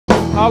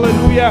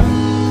Hallelujah.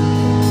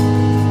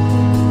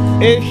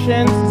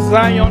 Ancient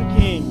Zion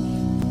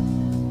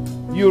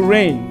King, you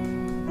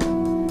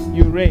reign.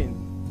 You reign.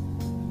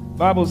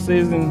 Bible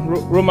says in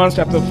Romans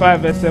chapter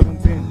 5 verse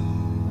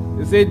 17,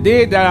 it says,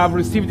 they that have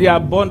received the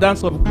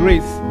abundance of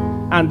grace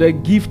and the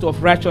gift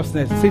of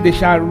righteousness, say they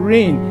shall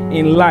reign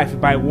in life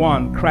by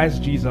one,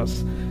 Christ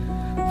Jesus.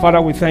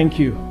 Father, we thank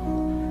you.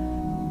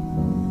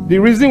 The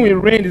reason we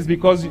reign is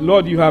because,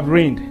 Lord, you have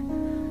reigned.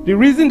 The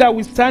reason that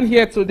we stand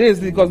here today is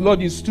because,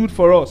 Lord, you stood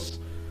for us.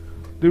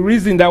 The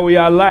reason that we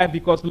are alive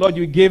because, Lord,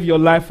 you gave your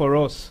life for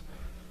us.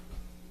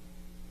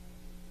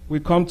 We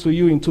come to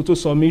you in total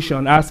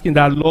submission, asking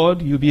that,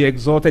 Lord, you be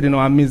exalted in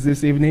our midst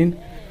this evening.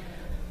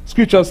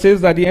 Scripture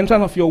says that the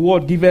entrance of your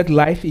word giveth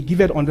life, it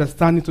giveth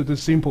understanding to the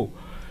simple.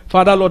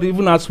 Father, Lord,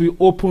 even as we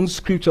open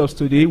scriptures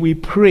today, we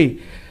pray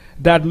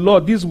that,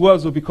 Lord, these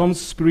words will become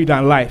spirit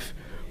and life.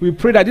 We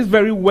pray that these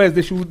very words,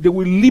 they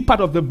will leap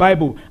out of the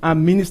Bible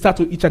and minister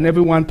to each and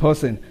every one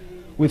person.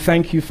 We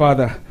thank you,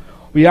 Father.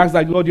 We ask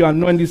that, Lord, you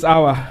anoint this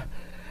hour.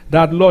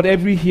 That, Lord,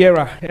 every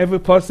hearer, every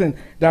person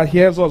that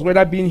hears us,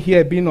 whether being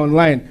here, being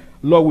online,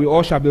 Lord, we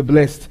all shall be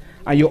blessed.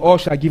 And you all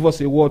shall give us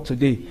a word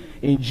today.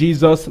 In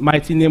Jesus'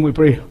 mighty name we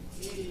pray.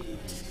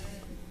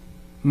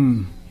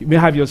 You may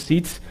have your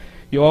seats.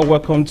 You're all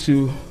welcome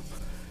to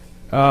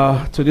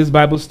this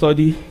Bible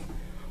study,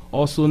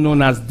 also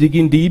known as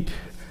Digging Deep.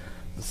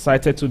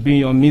 Excited to be in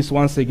your midst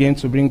once again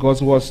to bring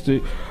God's word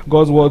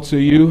to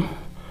you.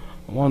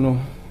 I want to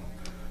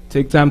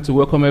take time to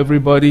welcome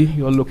everybody.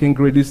 You're looking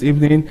great this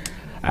evening.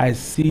 I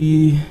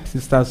see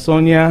Sister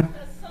Sonia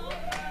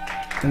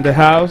in the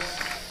house.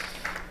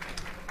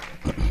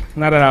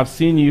 Now that I've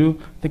seen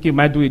you, I think you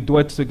might do a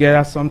duet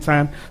together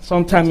sometime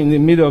in the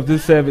middle of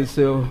this service.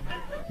 So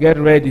get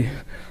ready.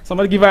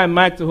 Somebody give her a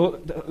mic to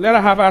hold. Let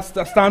her have her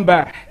stand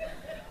by.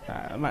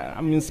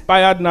 I'm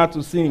inspired now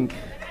to sing.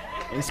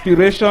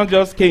 Inspiration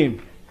just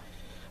came.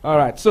 All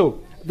right.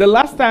 So the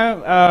last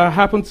time I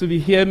happened to be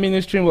here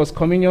ministering was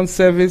communion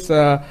service.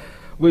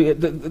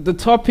 The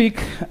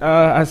topic,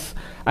 as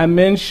I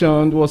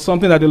mentioned, was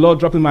something that the Lord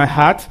dropped in my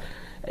heart.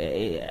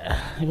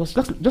 It was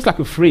just like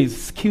a phrase,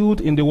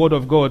 skilled in the Word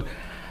of God.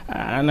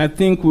 And I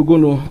think we're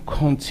going to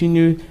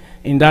continue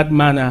in that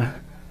manner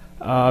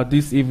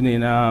this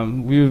evening.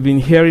 We've been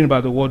hearing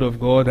about the Word of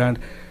God. And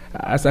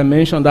as I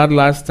mentioned that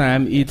last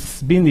time,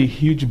 it's been a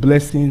huge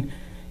blessing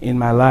in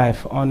my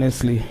life,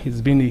 honestly. It's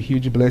been a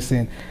huge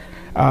blessing.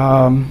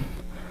 The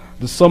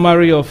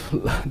summary of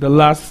the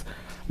last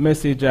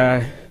message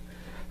I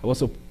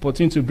was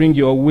opportunity to bring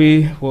your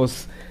way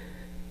was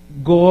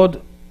God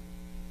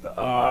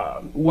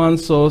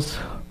wants us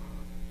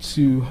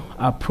to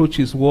approach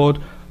His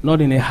Word not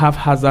in a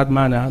haphazard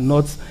manner,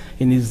 not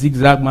in a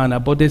zigzag manner,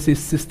 but there's a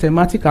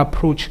systematic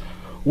approach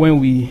when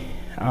we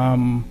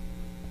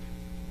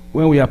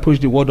approach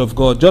the Word of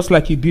God. Just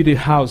like you build a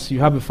house, you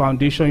have a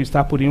foundation, you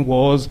start putting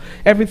walls,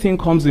 everything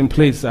comes in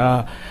place.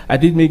 I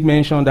did make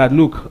mention that,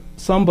 look,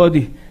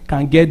 somebody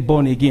can get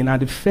born again,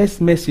 and the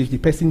first message the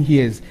person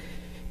hears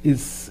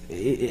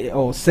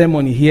or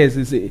sermon he hears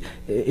is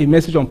a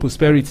message on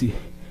prosperity.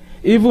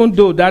 Even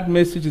though that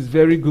message is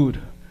very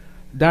good,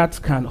 that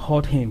can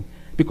hurt him,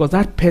 because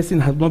that person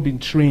has not been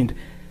trained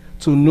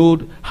to know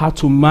how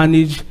to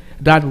manage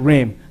that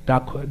realm,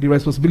 the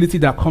responsibility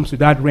that comes with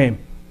that realm.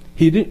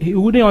 He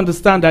wouldn't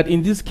understand that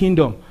in this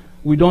kingdom,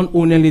 we don't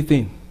own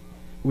anything.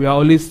 We are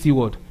always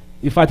steward.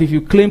 In fact, if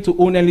you claim to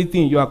own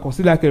anything, you are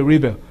considered like a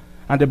rebel.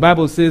 And the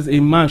Bible says a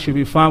man should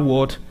be found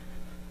what?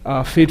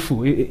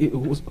 Faithful.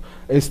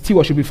 A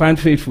steward should be found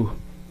faithful.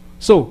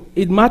 So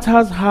it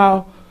matters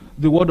how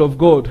the Word of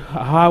God,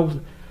 how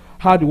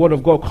the Word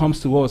of God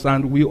comes to us.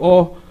 And we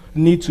all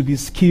need to be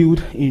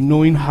skilled in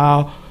knowing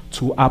how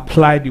to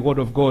apply the Word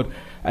of God.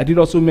 I did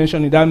also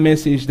mention in that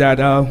message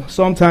that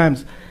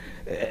sometimes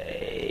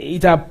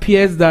it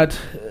appears that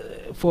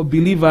for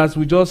believers,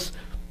 we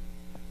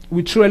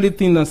throw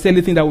anything and say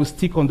anything that will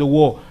stick on the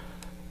wall.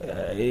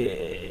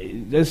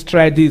 Let's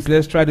try this,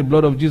 let's try the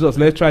blood of Jesus,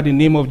 let's try the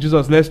name of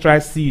Jesus, let's try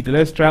seed,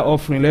 let's try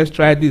offering, let's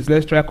try this,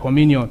 let's try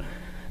communion.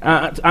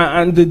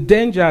 And the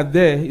danger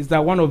there is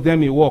that one of them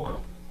may walk.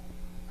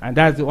 And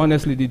that's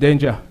honestly the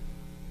danger.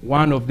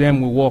 One of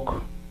them will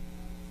walk.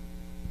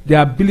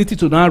 The ability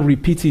to now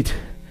repeat it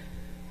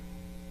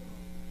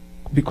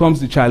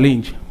becomes the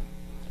challenge.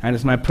 And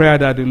it's my prayer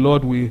that the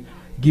Lord will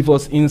give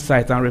us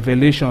insight and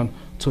revelation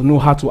to know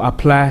how to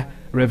apply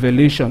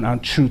revelation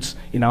and truth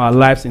in our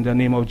lives in the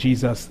name of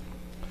Jesus.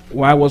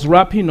 While I was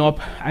wrapping up,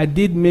 I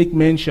did make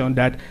mention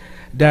that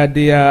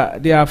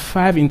there are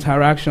 5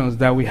 interactions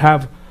that we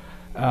have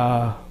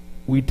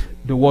with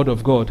the Word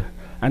of God.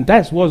 And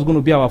that's what's going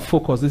to be our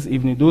focus this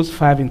evening. Those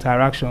 5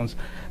 interactions,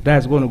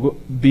 that's going to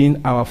be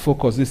our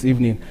focus this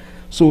evening.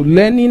 So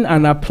learning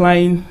and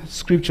applying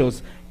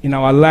scriptures in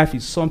our life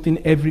is something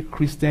every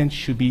Christian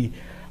should be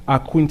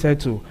acquainted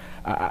to.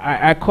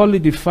 I call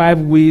it the 5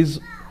 ways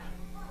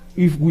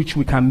in which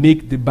we can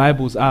make the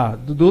Bibles are.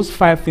 Those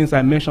 5 things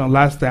I mentioned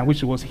last time,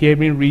 which was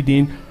hearing,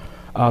 reading,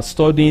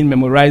 studying,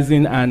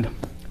 memorizing, and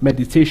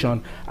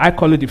meditation. I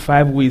call it the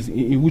 5 ways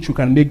in which we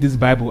can make this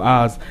Bible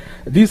ours.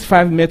 These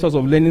 5 methods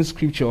of learning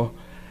scripture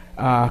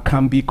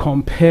can be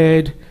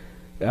compared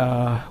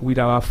with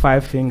our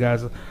 5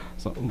 fingers.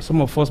 So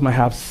some of us might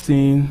have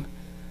seen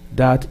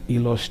that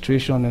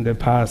illustration in the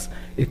past.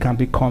 It can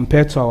be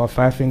compared to our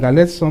 5 finger.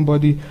 Let's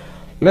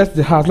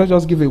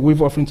just give a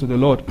wave offering to the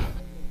Lord.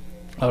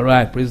 All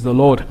right, praise the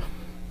Lord.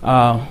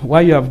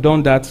 While you have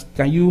done that,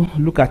 can you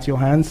look at your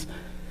hands?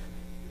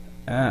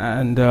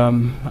 And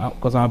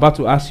because I'm about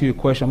to ask you a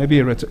question, maybe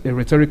a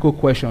rhetorical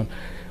question.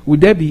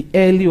 Would there be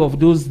any of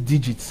those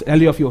digits,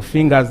 any of your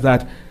fingers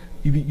that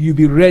you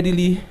be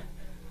readily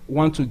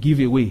want to give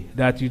away,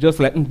 that you just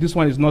like, this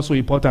one is not so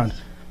important?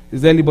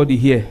 Is there anybody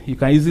here? You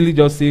can easily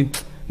just say,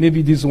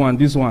 maybe this one.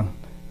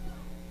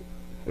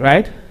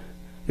 Right?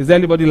 Is there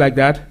anybody like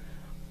that?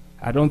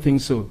 I don't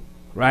think so.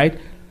 Right?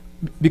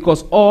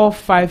 Because all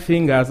 5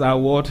 fingers are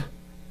what?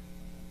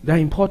 They're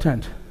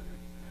important.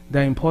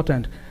 They're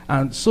important.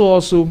 And so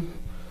also,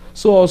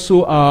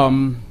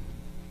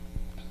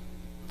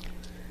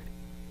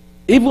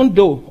 even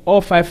though all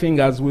 5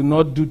 fingers will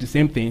not do the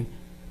same thing,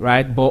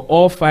 right? But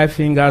all 5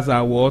 fingers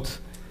are what?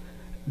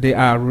 They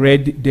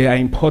are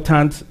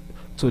important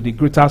to the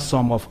greater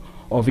sum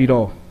of it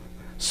all.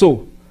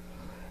 So,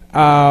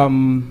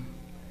 I'm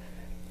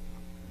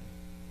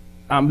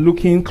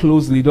looking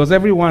closely. Does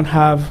everyone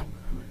have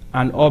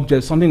an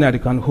object, something that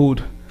you can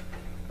hold?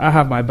 I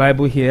have my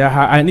Bible here.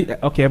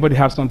 Okay, everybody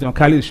has something.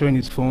 Kali is showing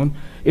his phone.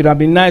 It would have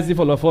been nice if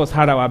all of us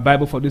had our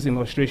Bible for this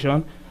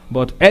illustration,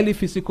 but any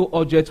physical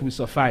object will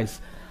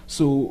suffice.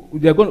 So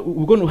we're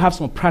going to have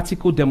some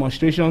practical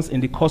demonstrations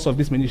in the course of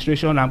this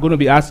ministration. I'm going to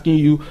be asking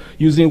you,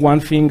 using one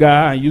finger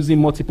and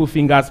using multiple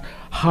fingers,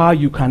 how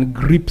you can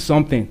grip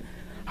something,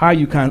 how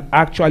you can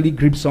actually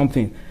grip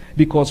something.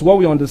 Because what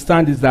we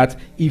understand is that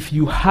if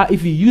you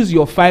use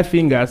your 5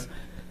 fingers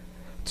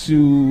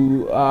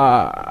to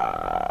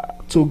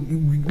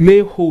lay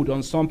hold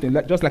on something,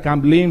 just like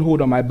I'm laying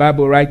hold on my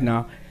Bible right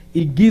now,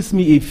 it gives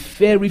me a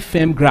very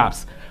firm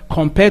grasp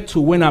compared to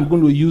when I'm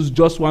going to use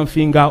just one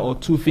finger or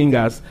 2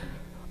 fingers,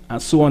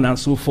 and so on and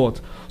so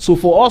forth. So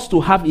for us to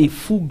have a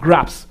full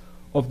grasp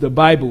of the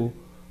Bible,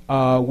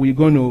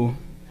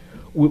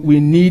 we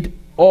need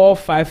all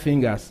 5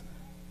 fingers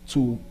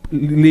to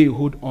lay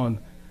hold on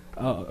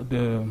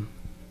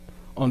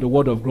the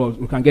Word of God.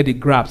 We can get a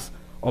grasp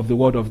of the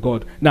Word of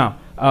God. Now,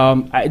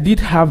 I did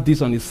have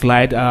this on the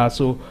slide,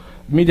 so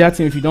media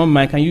team, if you don't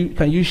mind,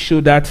 can you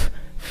show that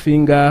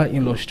finger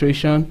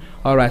illustration?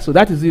 All right, so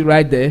that is it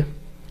right there.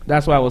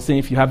 That's why I was saying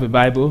if you have a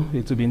Bible,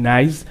 it would be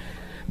nice.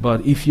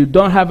 But if you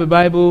don't have a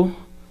Bible,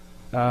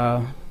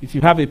 if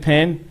you have a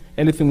pen,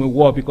 anything will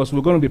work, because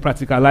we're going to be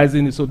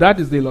practicalizing it. So that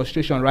is the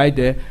illustration right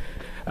there.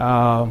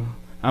 And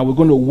we're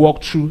going to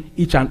walk through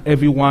each and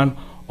every one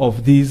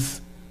of these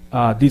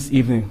this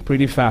evening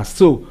pretty fast.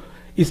 So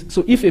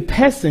if a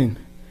person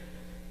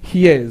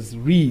hears,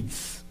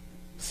 reads,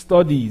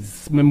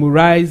 studies,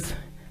 memorizes,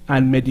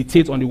 and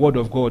meditates on the Word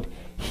of God,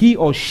 he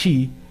or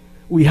she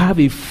will have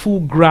a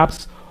full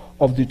grasp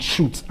of the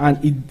truth, and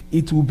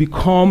it will be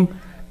part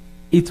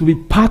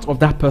of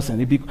that person.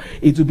 It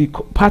will be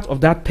part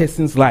of that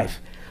person's life.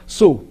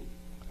 So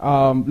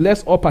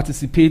let's all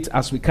participate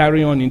as we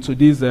carry on into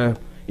this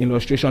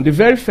illustration. The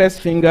very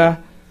first finger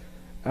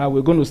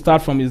we're going to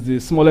start from is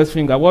the smallest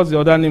finger. What's the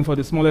other name for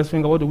the smallest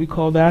finger? What do we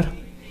call that?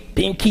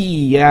 Pinky.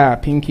 Yeah,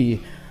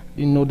 pinky.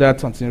 Didn't know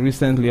that until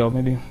recently, or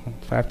maybe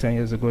 5-10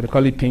 years ago. They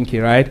call it pinky,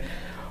 right?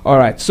 All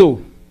right.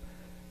 So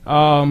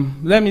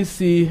let me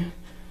see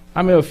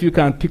how many of you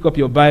can pick up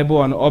your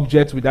Bible and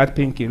object with that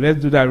pinky.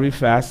 Let's do that real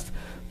fast.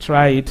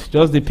 Try it.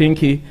 Just the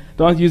pinky.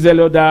 Don't use the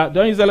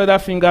other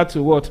finger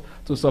to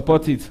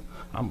support it.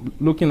 I'm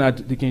looking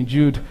at Deacon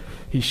Jude.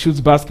 He shoots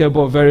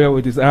basketball very well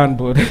with his hand,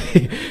 but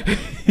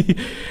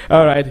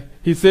all right.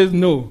 He says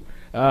no.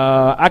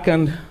 I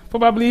can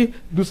probably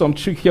do some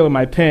trick here with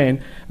my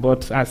pen,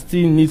 but I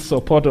still need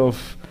support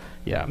of,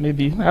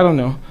 maybe, I don't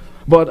know.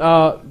 But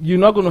you're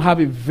not going to have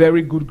a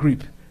very good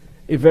grip,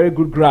 a very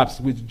good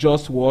grasp with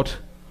just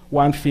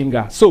one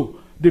finger. So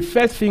the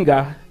first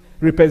finger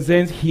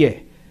represents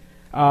here.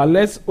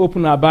 Let's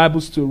open our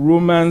Bibles to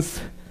Romans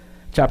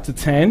chapter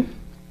 10.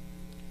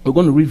 We're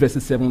going to read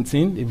verses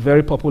 17, a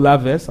very popular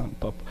verse, and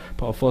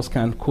of us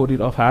can quote it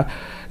off heart.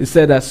 It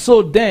said that,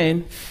 so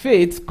then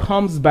faith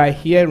comes by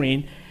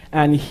hearing,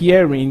 and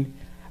hearing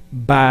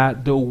by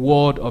the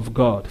Word of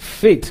God.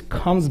 Faith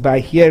comes by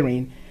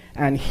hearing,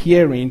 and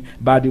hearing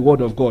by the Word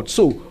of God.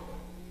 So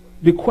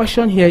the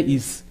question here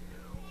is,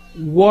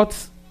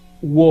 what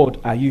word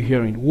are you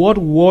hearing? What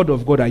Word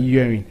of God are you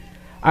hearing?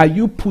 Are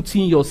you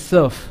putting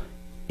yourself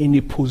in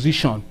a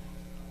position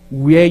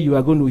where you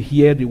are going to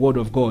hear the Word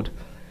of God?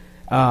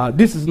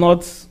 This is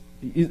not,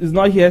 it's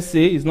not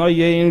hearsay, it's not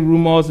hearing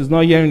rumors, it's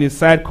not hearing a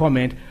side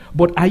comment,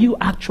 but are you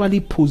actually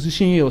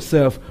positioning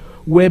yourself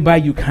whereby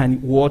you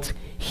can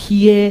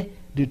hear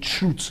the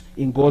truth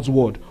in God's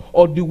Word?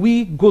 Or do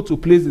we go to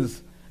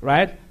places,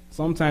 right?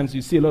 Sometimes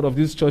you see a lot of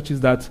these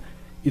churches that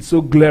it's so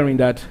glaring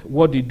that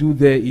what they do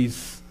there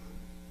is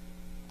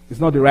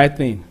not the right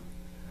thing.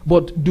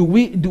 But do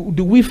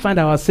we find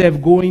ourselves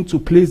going to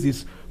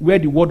places where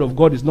the word of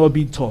God is not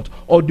being taught?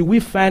 Or do we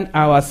find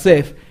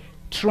ourselves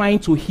trying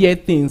to hear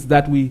things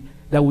that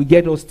will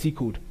get us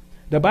tickled?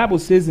 The Bible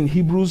says in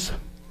Hebrews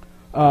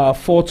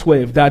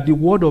 4:12 that the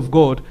word of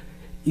God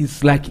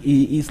is like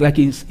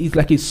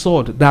a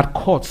sword that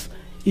cuts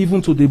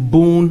even to the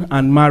bone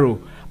and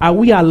marrow. Are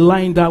we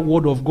allowing that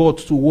word of God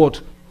to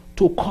what?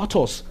 To cut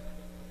us,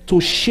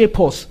 to shape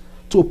us,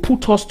 to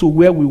put us to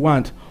where we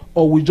want?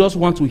 Or we just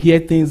want to hear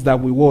things that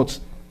we want,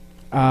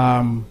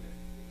 or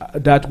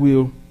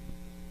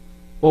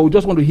we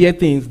just want to hear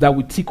things that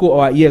will tickle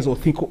our ears or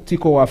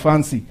tickle our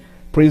fancy?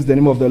 Praise the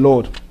name of the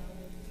Lord.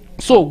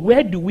 So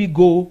where do we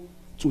go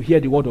to hear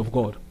the word of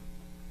God?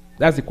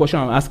 That's the question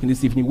I'm asking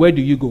this evening. Where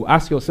do you go?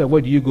 Ask yourself,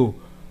 where do you go?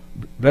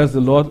 Bless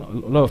the Lord. A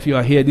lot of you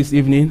are here this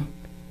evening.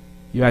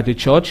 You are at the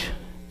church.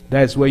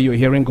 That is where you're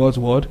hearing God's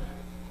word.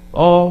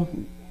 Or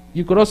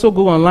you could also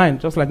go online,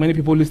 just like many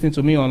people listening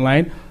to me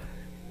online.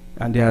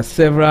 And there are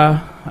several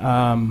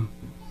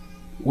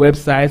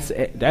websites.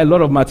 There are a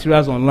lot of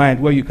materials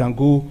online where you can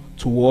go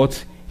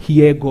towards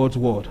hear God's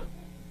word.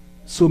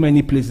 So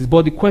many places.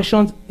 But the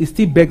question, it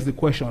still begs the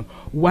question,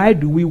 why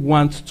do we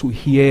want to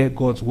hear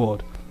God's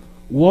word?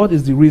 What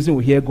is the reason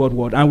we hear God's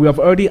word? And we have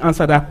already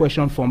answered that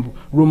question from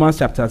Romans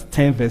chapter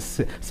 10, verse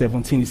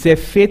 17. It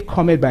says, faith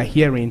cometh by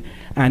hearing,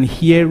 and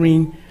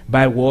hearing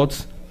by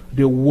what?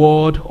 The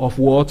word of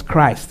what?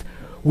 Christ.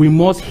 We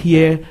must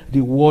hear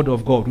the word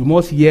of God. We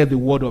must hear the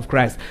word of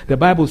Christ. The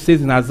Bible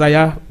says in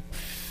Isaiah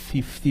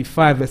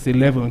 55, verse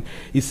 11,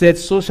 it said,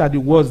 so shall the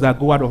words that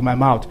go out of my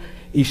mouth,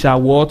 it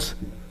shall what?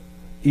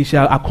 It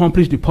shall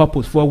accomplish the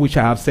purpose for which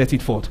I have set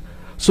it forth.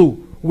 So,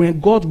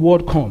 when God's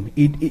word comes,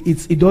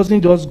 it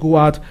doesn't just go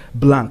out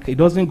blank. It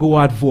doesn't go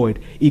out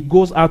void. It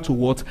goes out to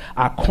what?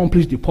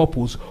 Accomplish the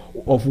purpose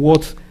of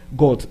what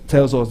God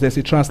tells us. There's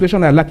a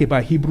translation I like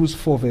about Hebrews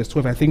 4 verse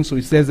 12. I think so.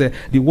 It says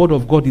the word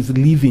of God is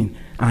living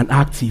and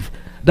active.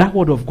 That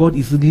word of God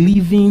is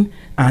living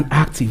and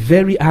active,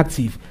 very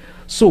active.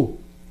 So,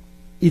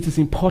 it is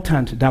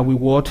important that we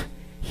what?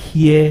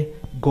 Hear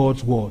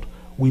God's word.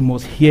 We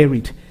must hear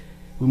it.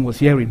 We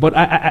must hear it. But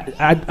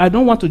I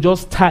don't want to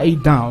just tie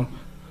it down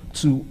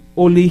to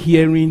only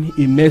hearing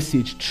a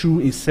message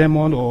through a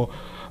sermon or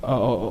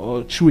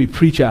through a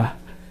preacher.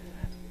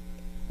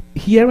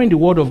 Hearing the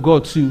word of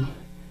God too,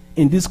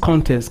 in this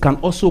context, can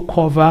also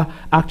cover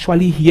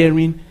actually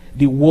hearing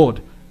the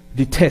word,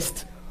 the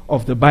text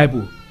of the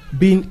Bible,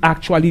 being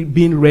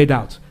read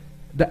out.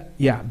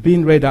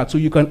 Being read out. So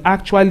you can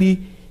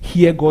actually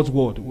hear God's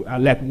word.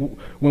 Like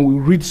when we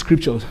read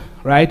scriptures,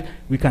 right?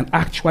 We can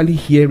actually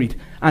hear it.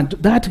 And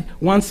that,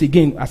 once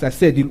again, as I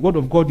said, the word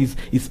of God is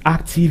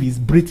active, is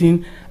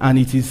breathing, and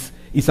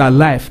it's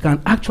alive.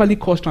 Can actually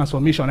cause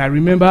transformation. I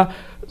remember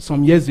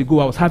some years ago,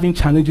 I was having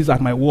challenges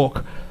at my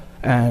work,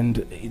 and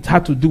it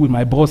had to do with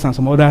my boss and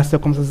some other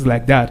circumstances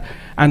like that.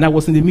 And I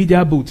was in the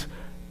media booth.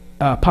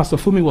 Pastor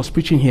Fumi was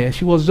preaching here.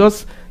 She was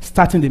just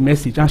starting the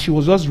message, and she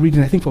was just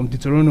reading, I think, from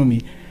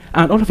Deuteronomy.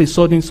 And all of a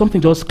sudden, something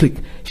just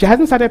clicked. She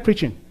hadn't started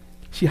preaching.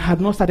 She had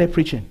not started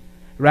preaching,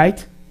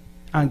 right?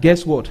 And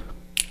guess what?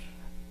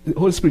 The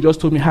Holy Spirit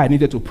just told me how I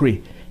needed to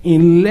pray.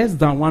 In less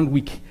than 1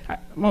 week, I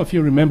don't know if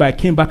you remember, I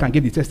came back and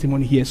gave the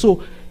testimony here.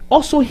 So,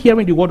 also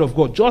hearing the word of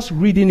God, just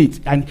reading it,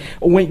 and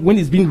when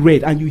it's being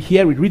read and you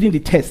hear it, reading the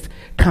text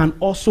can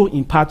also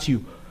impart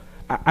you.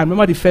 I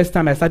remember the first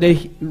time I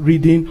started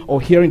reading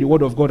or hearing the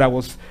word of God,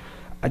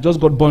 I just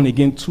got born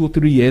again 2 or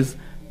 3 years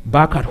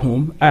back at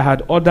home. I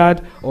had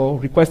ordered or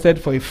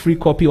requested for a free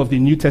copy of the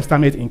New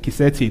Testament in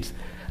cassette tapes,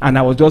 and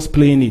I was just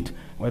playing it.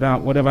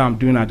 Whatever I'm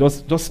doing, I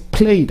just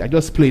played. I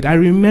can't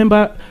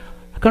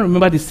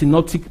remember the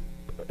synoptic,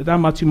 that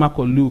Matthew, Mark,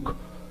 or Luke.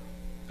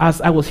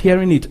 As I was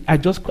hearing it, I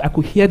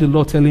could hear the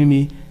Lord telling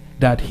me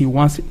that He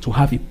wants to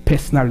have a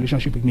personal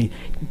relationship with me.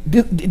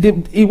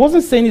 He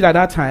wasn't saying it at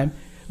that time,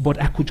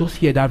 but I could just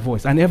hear that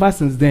voice. And ever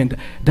since then,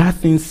 that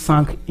thing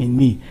sank in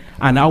me.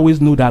 And I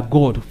always know that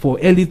God, for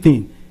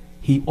anything,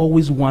 He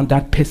always wants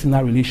that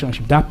personal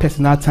relationship, that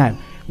personal time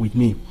with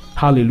me.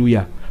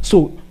 Hallelujah.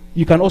 So,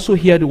 you can also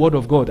hear the word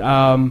of God.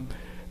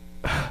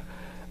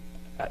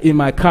 In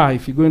my car,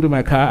 if you go into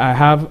my car,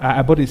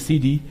 I bought a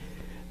CD.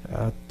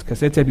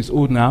 Cassette tape is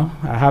old now.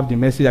 I have the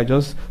message I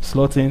just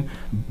slot in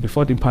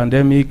before the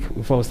pandemic,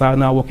 before I started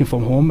now working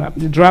from home.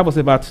 The drive was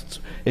about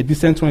a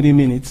decent 20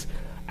 minutes.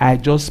 I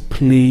just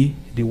play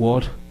the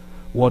word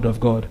of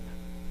God.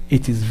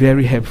 It is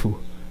very helpful.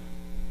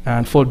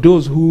 And for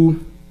those who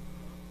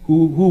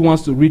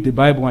wants to read the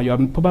Bible and you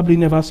have probably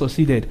never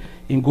succeeded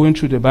in going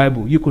through the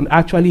Bible, you can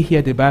actually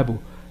hear the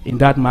Bible in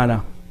that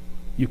manner.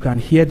 You can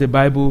hear the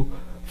Bible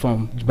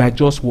by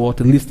just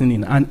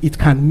listening, and it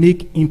can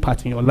make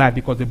impact in your life,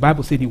 because the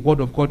Bible says the word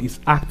of God is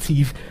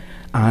active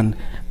and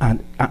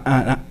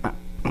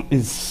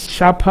is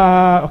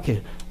sharper.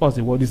 Okay, what's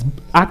the word? It's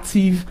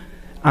active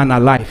and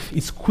alive.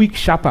 It's quick,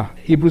 sharper.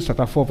 Hebrews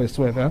chapter 4 verse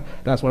 12.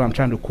 That's what I'm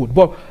trying to quote.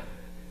 But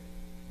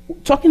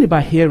talking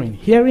about hearing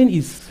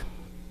is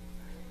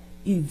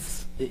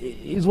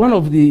one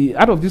of the,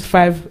 out of these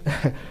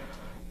 5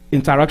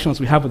 interactions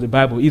we have with the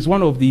Bible is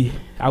one of the,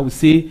 I would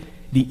say,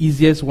 the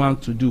easiest one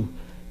to do.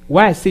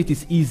 Why I say it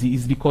is easy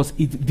is because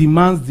it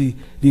demands the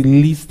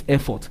least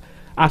effort.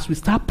 As we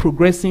start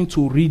progressing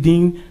to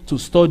reading, to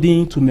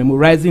studying, to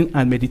memorizing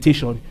and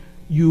meditation,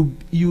 you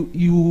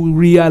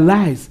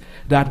realize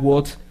that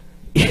what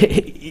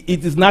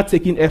it is not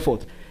taking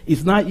effort.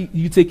 It's not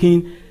you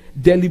taking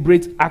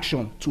deliberate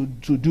action to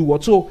do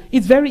what. So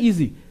it's very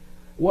easy.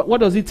 What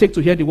does it take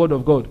to hear the word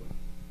of God?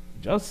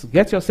 Just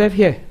get yourself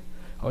here.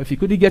 Or if you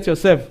couldn't get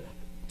yourself,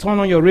 turn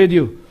on your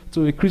radio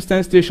to a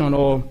Christian station,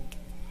 or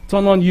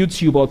turn on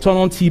YouTube, or turn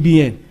on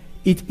TBN.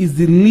 It is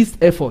the least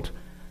effort.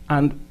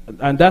 And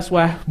that's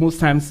why most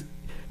times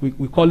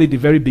we call it the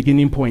very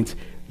beginning point.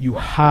 You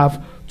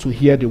have to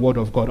hear the word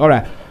of God. All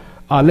right.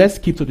 Let's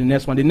keep to the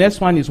next one. The next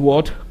one is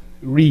what?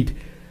 Read.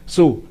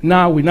 So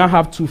now we now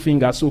have 2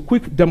 fingers. So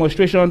quick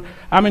demonstration.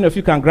 How many of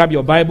you can grab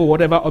your Bible,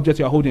 whatever object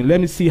you're holding?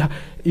 Let me see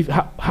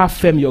how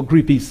firm your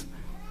grip is.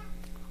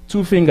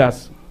 2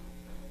 fingers.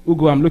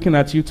 Ugo, I'm looking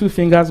at you. 2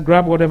 fingers.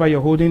 Grab whatever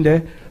you're holding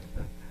there.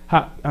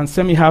 And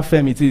tell me how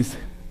firm it is.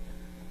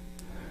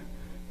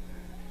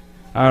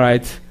 All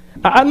right.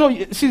 I know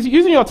she's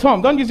using your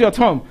thumb. Don't use your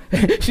thumb.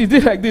 She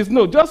did like this.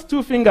 No, just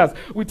 2 fingers.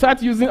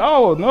 Without using,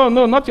 no,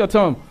 not your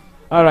thumb.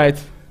 All right.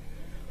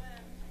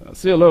 I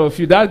see a lot of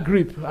you. That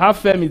grip, how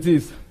firm it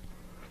is.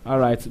 All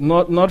right.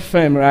 Not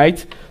firm,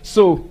 right?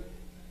 So,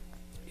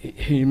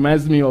 it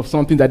reminds me of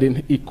something that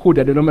a quote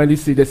that they normally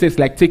say. They say it's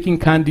like taking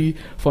candy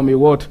from a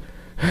what?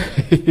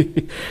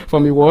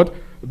 From a what?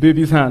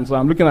 Baby's hand. So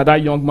I'm looking at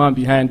that young man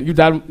behind. If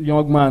that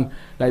young man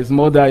that his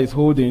mother is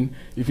holding,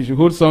 if he should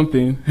hold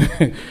something,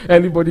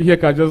 anybody here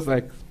can just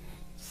like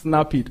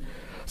snap it.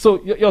 So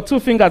your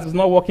 2 fingers is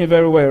not working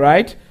very well,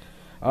 right?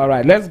 All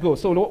right, let's go.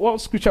 So what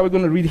scripture are we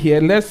going to read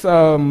here?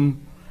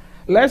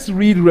 Let's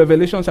read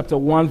Revelation chapter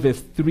 1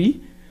 verse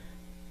 3.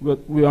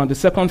 We're on the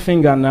 2nd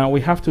finger now. We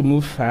have to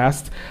move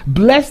fast.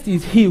 Blessed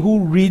is he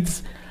who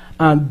reads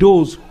and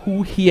those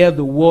who hear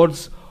the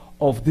words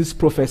of this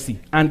prophecy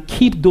and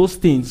keep those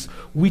things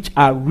which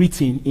are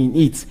written in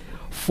it,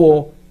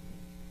 for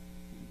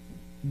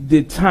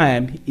the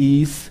time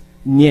is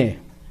near.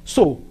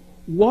 So,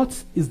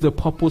 what is the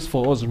purpose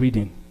for us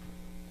reading?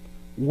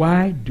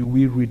 Why do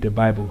we read the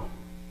Bible?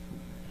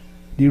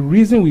 The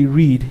reason we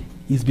read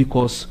is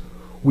because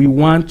we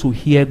want to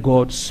hear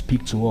God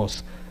speak to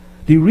us.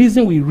 The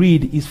reason we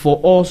read is for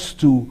us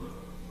to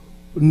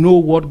know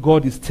what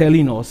God is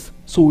telling us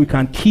so we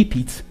can keep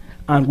it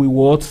and we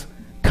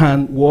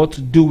can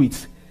do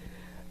it.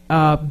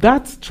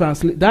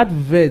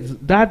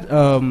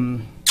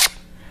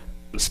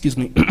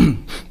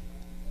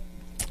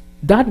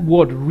 That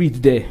word read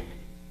there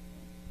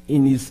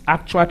in its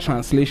actual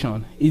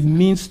translation, it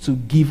means to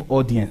give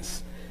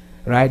audience,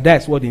 right?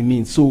 That's what it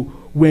means. So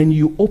when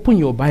you open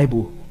your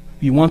Bible,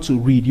 you want to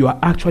read, you are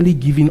actually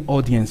giving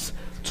audience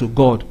to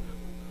God.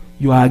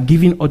 You are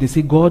giving audience.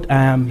 Say, God,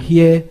 I am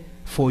here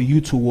for you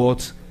to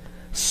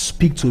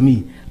speak to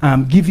me.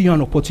 I'm giving you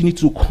an opportunity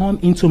to come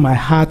into my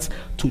heart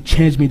to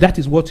change me. That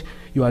is what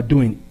you are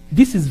doing.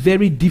 This is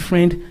very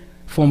different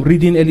from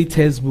reading early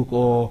textbook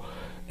or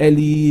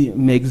early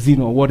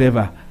magazine or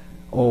whatever,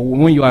 or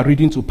when you are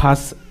reading to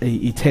pass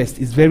a test.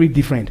 It's very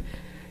different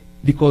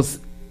because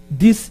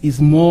this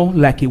is more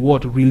like a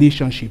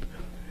relationship.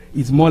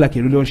 It's more like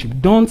a relationship.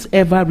 Don't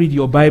ever read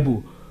your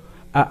Bible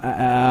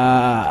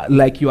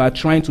like you are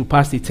trying to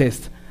pass a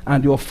test.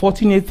 And the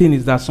unfortunate thing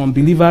is that some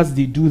believers,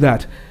 they do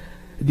that.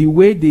 The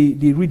way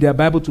they read their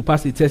Bible to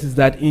pass a test is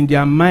that in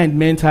their mind,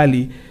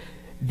 mentally,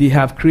 they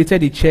have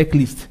created a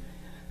checklist.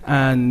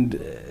 And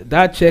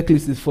that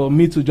checklist is for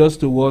me to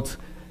just do what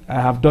I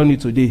have done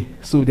it today.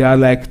 So they are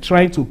like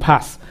trying to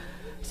pass.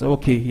 So,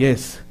 okay,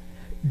 yes.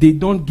 They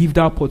don't give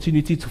the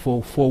opportunity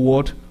for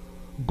what?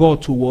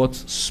 God to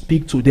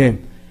speak to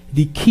them.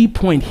 The key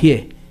point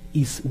here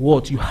is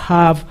what? You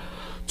have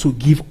to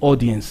give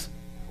audience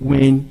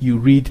when you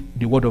read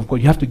the word of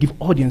God. You have to give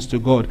audience to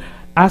God.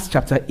 Acts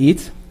chapter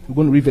 8, we're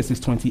going to read verses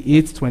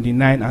 28,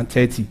 29, and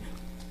 30.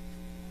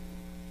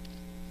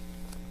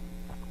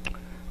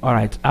 All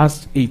right,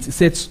 Acts 8. It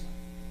says,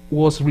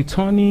 was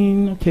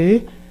returning,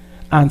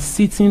 and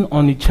sitting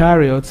on a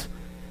chariot.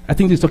 I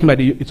think he's talking about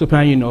the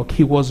Ethiopian eunuch.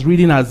 He was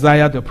reading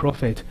Isaiah the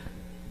prophet.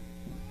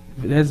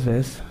 Next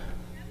verse.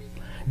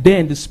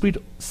 Then the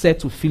Spirit said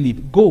to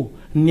Philip, go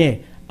near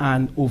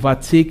and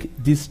overtake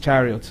this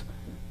chariot.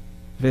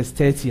 Verse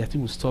 30, I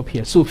think we'll stop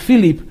here. So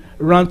Philip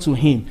ran to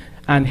him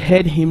and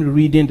heard him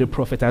reading the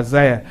prophet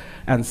Isaiah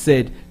and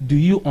said, do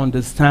you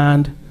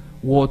understand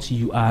what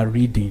you are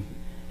reading?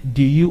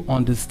 Do you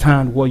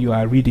understand what you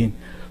are reading?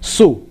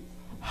 So,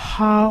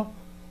 how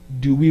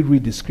do we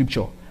read the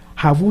scripture?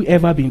 Have we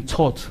ever been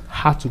taught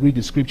how to read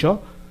the scripture?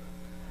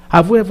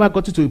 Have we ever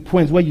gotten to a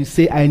point where you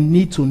say, I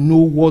need to know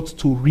what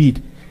to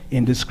read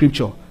in the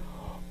scripture?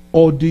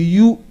 Or do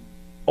you,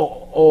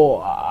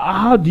 or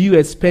how do you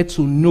expect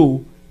to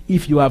know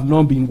if you have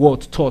not been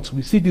taught?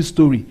 We see this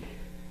story.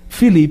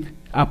 Philip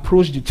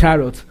approached the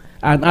chariot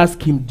and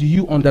asked him, do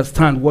you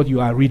understand what you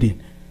are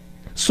reading?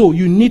 So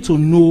you need to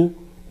know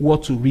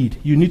what to read.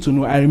 You need to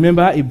know. I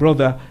remember a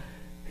brother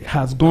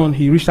has gone,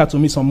 he reached out to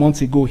me some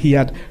months ago. He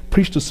had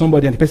preached to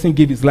somebody and the person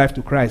gave his life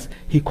to Christ.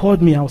 He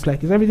called me. I was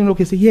like, is everything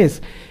okay? He said,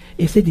 yes.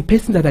 He said, the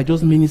person that I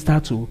just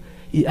ministered to,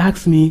 he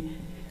asked me,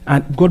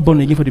 and got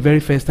born again for the very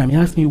first time. He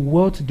asked me,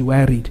 what do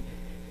I read?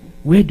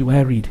 Where do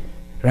I read?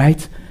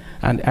 Right?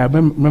 And I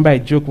remember a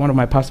joke one of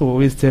my pastors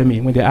always tell me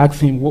when they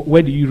ask him,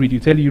 where do you read? You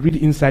tell you read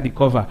inside the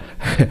cover.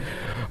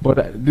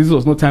 But this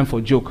was no time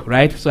for joke,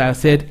 right? So I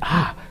said,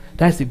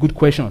 that's a good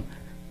question.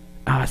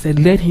 I said,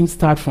 let him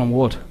start from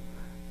what?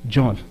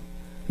 John.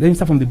 Let him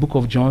start from the book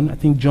of John. I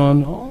think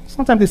John,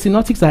 sometimes the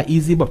synoptics are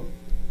easy, but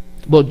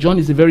John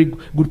is a very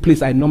good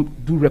place. I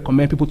do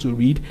recommend people to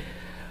read.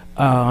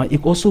 You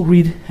could also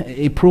read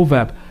a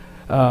proverb.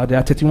 There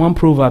are 31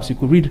 proverbs. You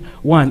could read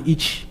one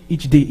each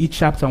day, each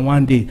chapter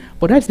one day.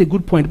 But that's the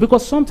good point,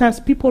 because sometimes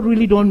people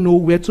really don't know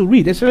where to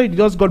read. Especially if they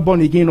just got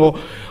born again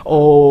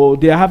or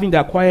they are having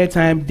their quiet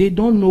time. They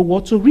don't know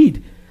what to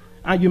read.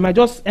 And you might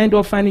just end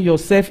up finding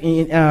yourself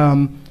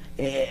in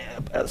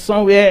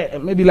somewhere,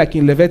 maybe like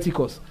in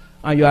Leviticus,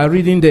 and you are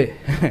reading there.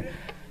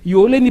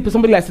 You only need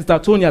somebody like Sister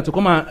Tonya to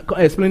come and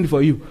explain it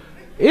for you.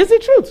 It's the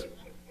truth.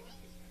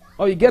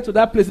 Or you get to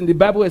that place in the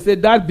Bible and say,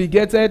 that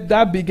begetted,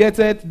 that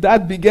begetted,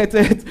 that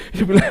begetted.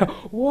 You'll be like,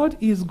 what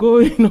is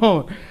going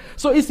on?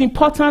 So it's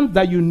important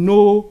that you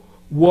know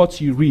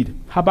what you read.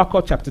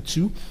 Habakkuk chapter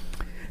 2,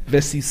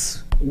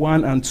 verses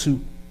 1 and 2.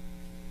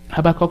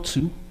 Habakkuk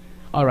 2.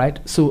 All right.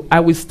 So I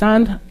will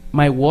stand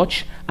my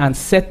watch and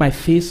set my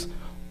face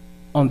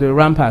on the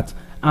rampart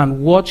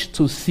and watch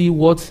to see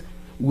what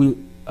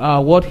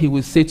he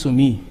will say to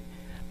me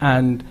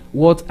and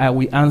what I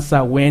will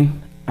answer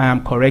when I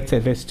am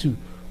corrected. Verse 2.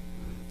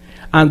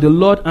 And the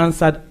Lord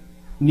answered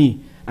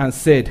me and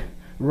said,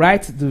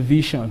 write the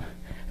vision,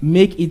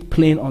 make it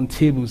plain on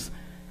tables,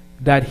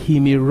 that he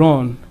may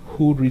run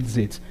who reads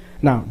it.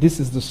 Now,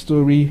 this is the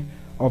story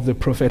of the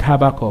prophet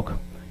Habakkuk.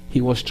 He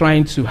was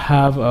trying to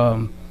have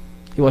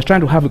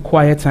a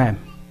quiet time,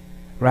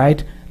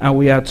 right? And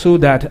we are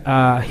told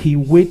that he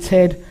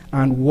waited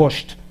and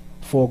watched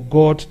for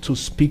God to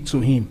speak to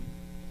him.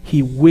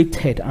 He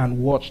waited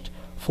and watched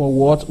for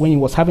what? When he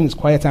was having his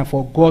quiet time,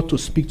 for God to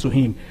speak to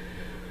him.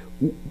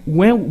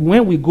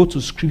 When we go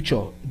to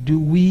scripture, do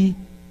we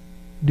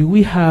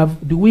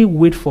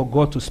wait for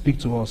God to speak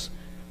to us?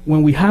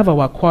 When we have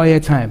our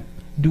quiet time,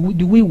 do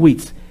we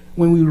wait?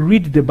 When we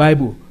read the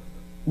Bible,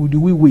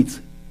 do we wait?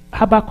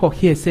 Habakkuk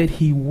here said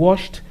he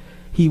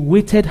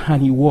waited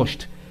and he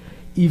watched.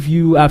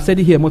 I've said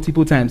it here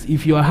multiple times,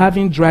 if you are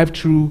having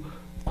drive-through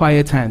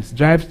quiet times,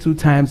 drive-through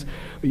times,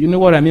 you know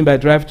what I mean by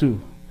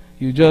drive-through?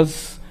 You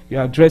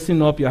are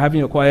dressing up, you're having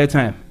your quiet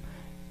time.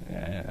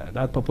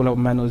 That popular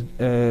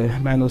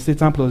minus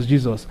Satan plus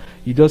Jesus.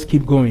 You just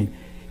keep going.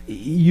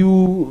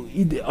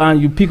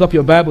 And you pick up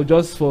your Bible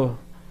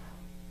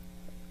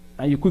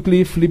and you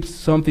quickly flip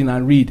something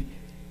and read.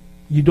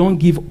 You don't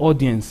give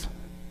audience.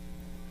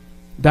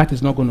 That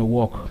is not going to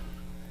work.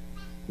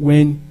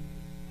 When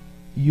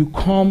you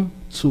come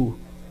to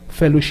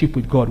fellowship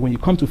with God, when you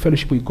come to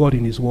fellowship with God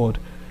in His Word,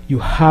 you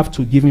have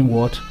to give Him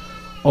what?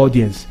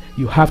 Audience.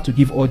 You have to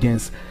give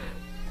audience.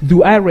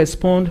 Do I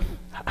respond?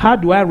 How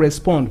do I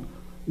respond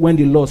when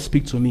the Lord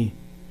speaks to me?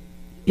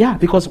 Yeah,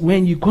 because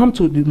when you come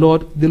to the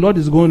Lord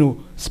is going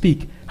to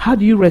speak. How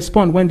do you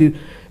respond when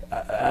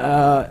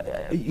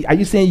are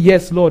you saying,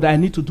 yes, Lord, I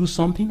need to do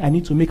something, I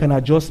need to make an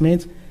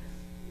adjustment?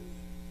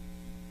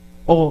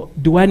 Or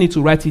do I need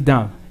to write it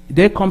down?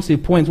 There comes a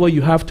point where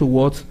you have to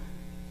what?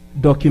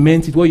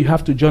 Document it, where you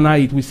have to journal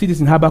it. We see this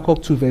in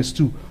Habakkuk 2 verse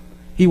 2.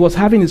 He was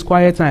having his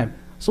quiet time.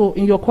 So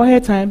in your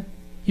quiet time,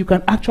 you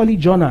can actually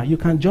journal. You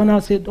can journal,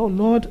 say, oh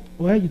Lord,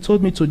 well, you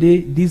told me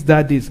today, this,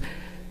 that, this.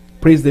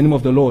 Praise the name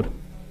of the Lord.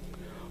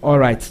 All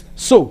right.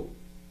 So,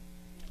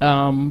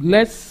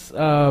 let's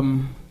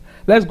go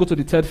to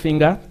the third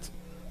finger.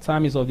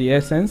 Time is of the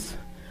essence.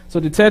 So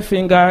the third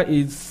finger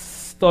is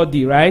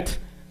study, right?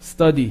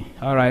 Study.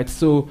 All right.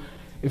 So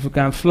if you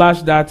can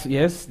flash that,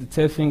 yes, the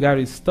third finger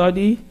is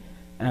study.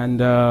 And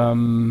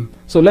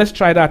so let's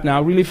try that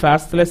now really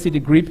fast. Let's see the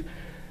grip.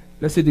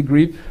 Let's see the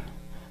grip.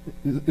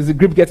 Is the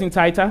grip getting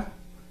tighter?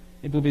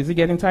 Is it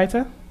getting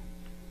tighter?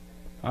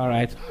 All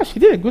right. Oh, she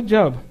did a good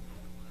job.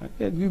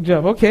 Okay, good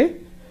job. Okay.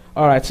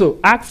 All right. So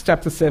Acts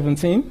chapter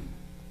 17,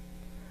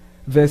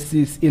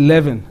 verses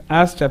 11.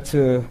 Acts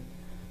chapter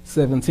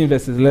 17,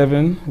 verses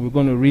 11. We're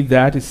going to read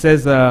that. It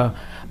says,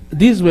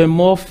 these were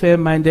more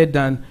fair-minded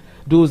than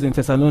those in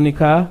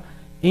Thessalonica,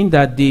 in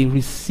that they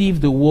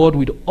received the word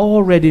with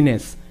all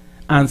readiness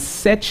and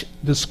searched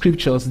the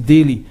scriptures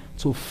daily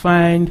to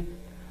find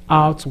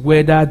out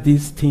whether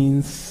these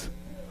things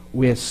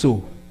were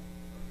so.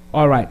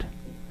 All right.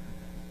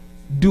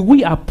 Do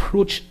we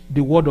approach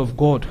the word of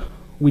God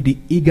with the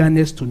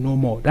eagerness to know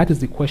more? That is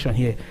the question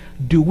here.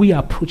 Do we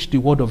approach the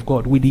word of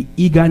God with the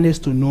eagerness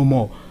to know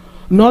more?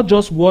 Not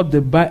just what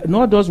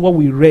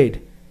we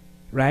read,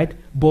 right?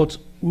 But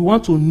we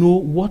want to know,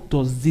 what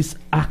does this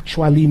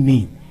actually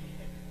mean?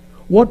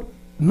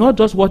 Not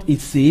just what it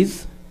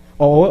says,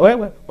 or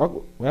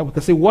well, we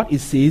can say what it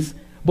says,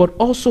 but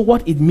also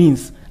what it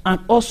means. And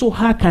also,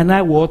 how can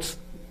I what?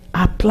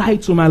 Apply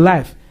it to my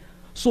life.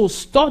 So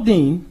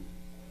studying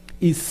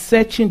is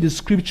searching the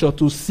scripture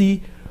to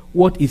see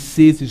what it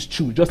says is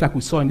true. Just like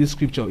we saw in this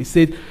scripture. It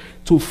said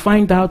to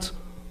find out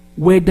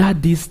whether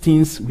these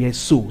things were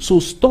so. So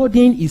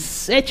studying is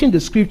searching the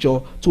scripture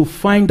to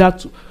find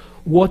out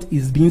what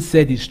is being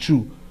said is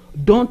true.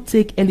 Don't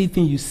take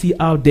anything you see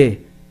out there.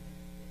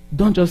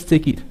 Don't just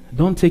take it.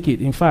 Don't take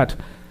it. In fact,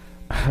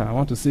 I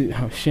want to say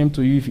shame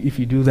to you if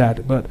you do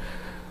that, but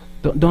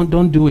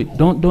don't do it.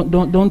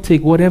 Don't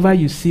take whatever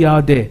you see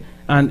out there.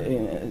 And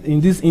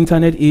in this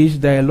internet age,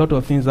 there are a lot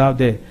of things out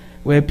there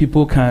where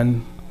people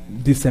can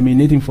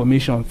disseminate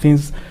information.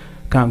 Things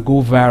can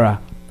go viral.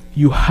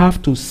 You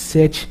have to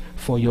search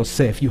for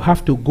yourself. You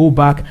have to go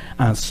back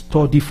and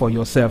study for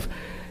yourself.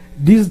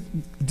 These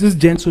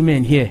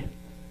gentlemen here,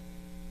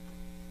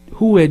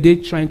 who were they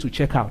trying to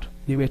check out?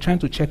 They were trying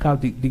to check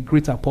out the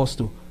great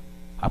apostle,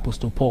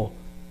 Apostle Paul.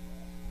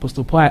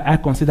 Apostle Paul, I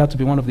consider to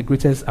be one of the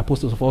greatest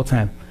apostles of all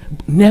time.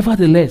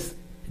 Nevertheless,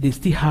 they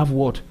still have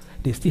what?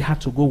 They still have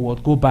to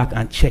go back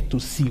and check to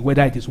see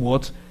whether it is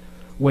what?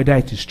 Whether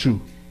it is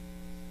true.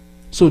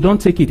 So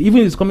don't take it.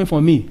 Even if it's coming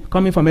from me,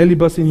 coming from every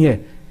person here,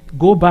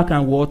 go back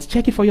and what?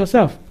 Check it for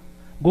yourself.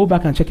 Go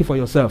back and check it for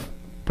yourself.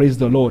 Praise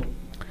the Lord.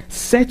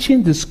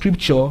 Searching the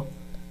scripture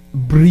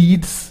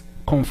breeds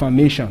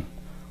confirmation.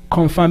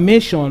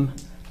 Confirmation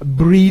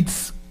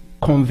breeds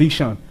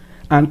conviction.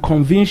 And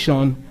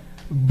conviction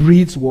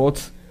breeds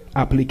what?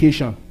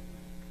 Application.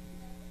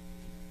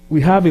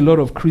 We have a lot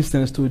of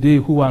Christians today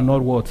who are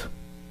not what?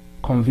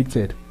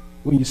 Convicted.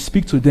 When you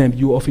speak to them,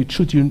 you of a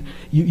truth,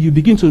 you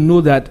begin to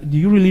know that, do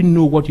you really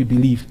know what you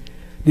believe?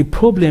 The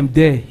problem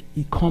there,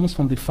 it comes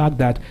from the fact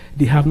that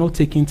they have not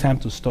taken time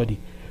to study.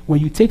 When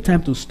you take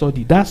time to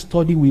study, that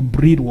study will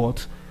breed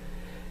what?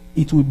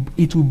 It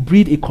will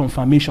breed a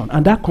confirmation.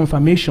 And that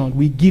confirmation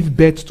will give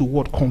birth to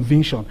what?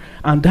 Conviction.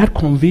 And that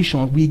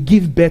conviction will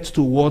give birth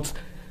to what?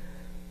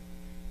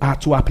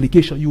 To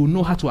application. You will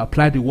know how to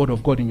apply the word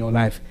of God in your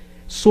life.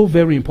 So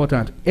very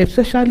important,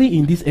 especially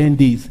in these end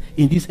days,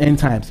 in these end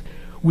times.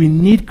 We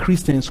need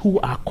Christians who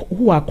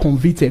are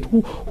convicted,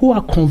 who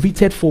are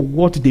convicted for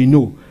what they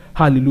know.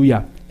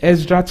 Hallelujah.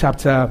 Ezra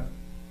chapter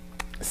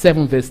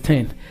 7 verse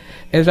 10.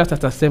 Ezra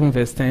chapter 7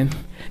 verse 10.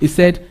 It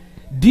said,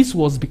 this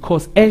was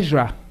because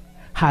Ezra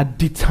had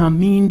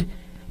determined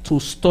to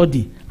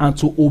study and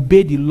to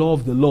obey the law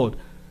of the Lord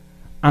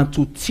and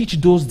to teach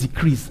those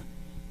decrees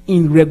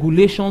in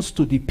regulations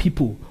to the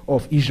people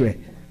of Israel.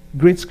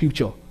 Great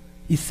scripture.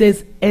 It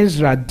says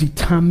Ezra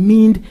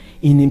determined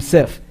in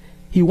himself.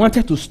 He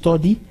wanted to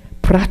study,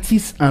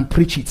 practice, and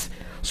preach it.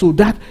 So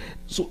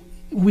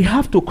we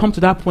have to come to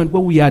that point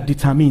where we are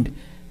determined.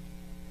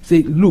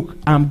 Say, look,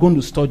 I'm going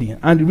to study.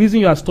 And the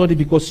reason you are studying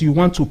because you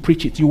want to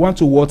preach it. You want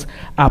to what?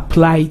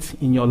 Apply it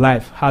in your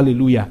life.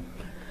 Hallelujah.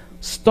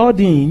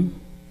 Studying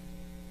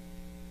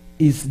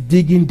is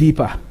digging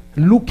deeper.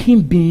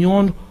 Looking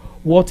beyond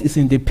what is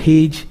in the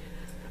page.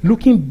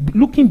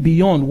 Looking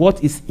beyond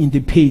what is in the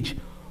page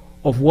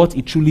of what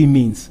it truly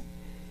means.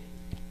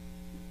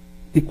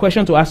 The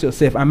question to ask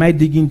yourself, am I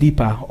digging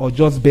deeper or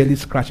just barely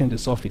scratching the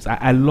surface?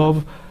 I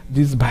love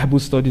this Bible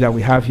study that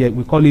we have here.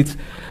 We call it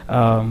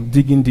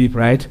digging deep,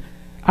 right?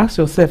 Ask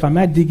yourself, am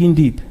I digging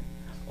deep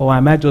or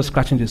am I just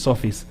scratching the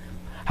surface?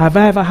 Have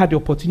I ever had the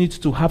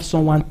opportunity to have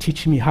someone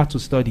teach me how to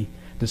study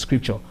the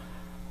scripture?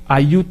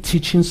 Are you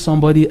teaching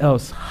somebody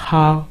else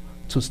how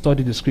to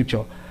study the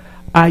scripture?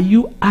 Are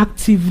you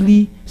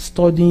actively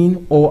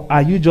studying or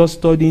are you just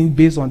studying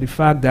based on the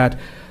fact that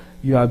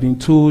you have been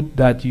told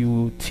that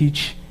you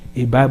teach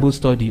a Bible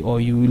study or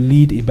you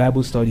lead a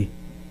Bible study?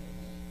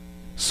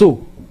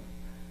 So,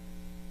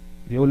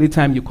 the only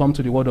time you come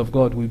to the Word of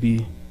God will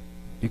be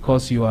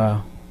because you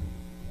are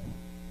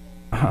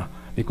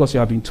because you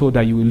have been told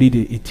that you will lead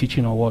a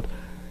teaching or what.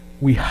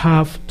 We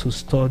have to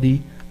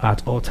study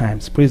at all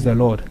times. Praise the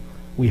Lord.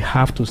 We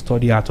have to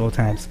study at all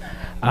times.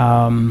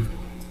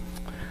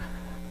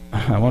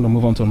 I want to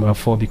move on to number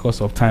 4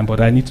 because of time, but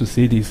I need to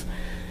say this.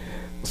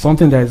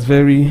 Something that is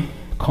very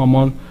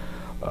common.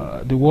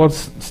 The word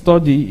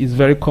study is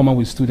very common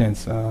with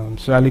students,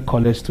 especially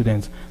college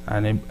students.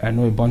 And I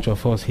know a bunch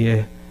of us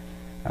here,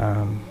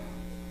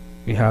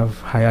 we have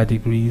higher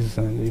degrees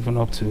and even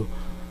up to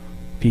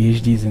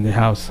PhDs in the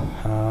house.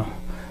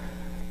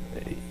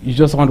 You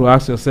just want to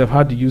ask yourself,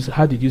 how did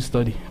you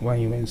study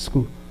when you were in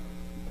school?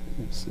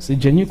 It's a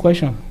genuine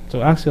question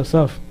to ask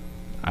yourself.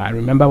 I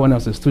remember when I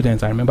was a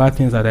student, I remember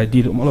things that I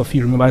did. All of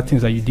you remember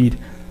things that you did.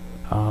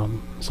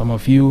 Some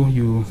of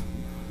you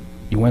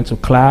went to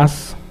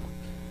class,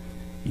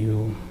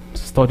 you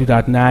studied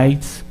at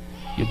night,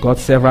 you got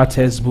several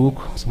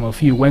textbooks. Some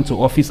of you went to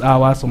office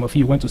hours, some of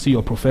you went to see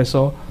your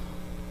professor,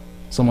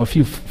 some of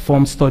you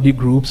formed study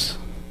groups,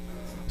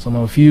 some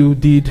of you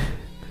did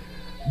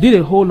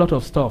a whole lot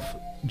of stuff,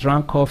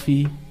 drank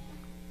coffee,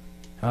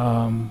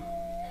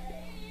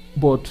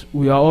 but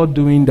we are all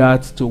doing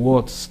that to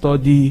what?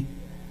 Study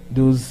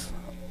those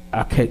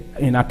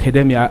in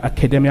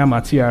academia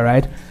material,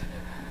 right?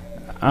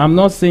 I'm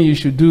not saying you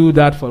should do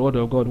that for the word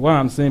of God. What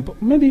I'm saying,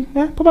 maybe,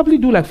 probably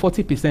do like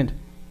 40%.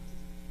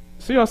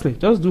 Seriously,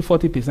 just do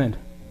 40%.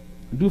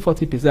 Do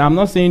 40%. I'm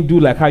not saying do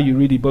like how you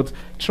read it, but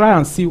try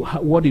and see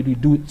what it will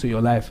do to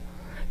your life.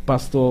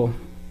 Pastor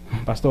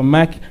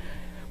Mike,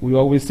 we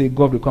always say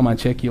God will come and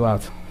check you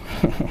out.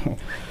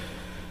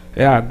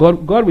 Yeah,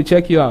 God will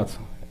check you out,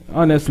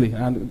 honestly.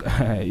 And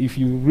if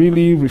you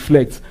really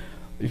reflect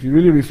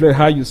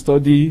how you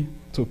study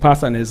to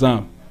pass an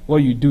exam, what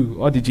you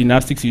do, all the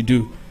gymnastics you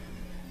do,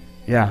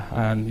 yeah,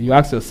 and you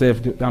ask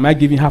yourself, am I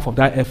giving half of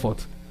that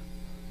effort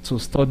to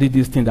study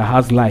this thing that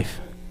has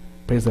life?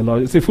 Praise the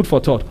Lord. It's a food for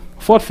thought.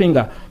 Fourth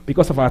finger,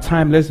 because of our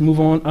time, let's move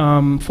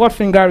on. Fourth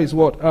finger is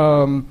what?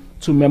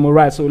 To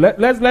memorize. So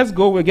let's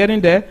go. We're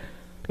getting there.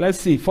 Let's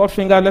see. Fourth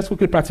finger, let's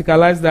quickly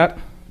practicalize that.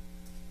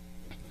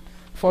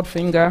 Fourth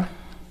finger.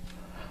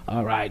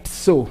 All right.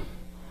 So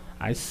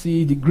I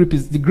see the grip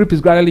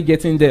is gradually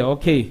getting there.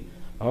 Okay.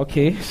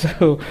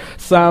 So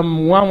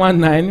Psalm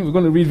 119, we're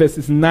going to read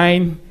verses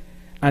 9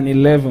 and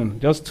 11.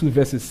 Just 2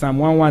 verses. Psalm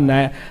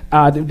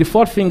 119. The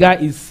fourth finger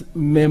is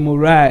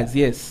memorize.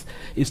 Yes,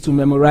 is to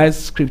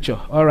memorize scripture.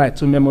 All right,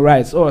 to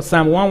memorize. Oh,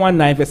 Psalm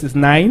 119 verses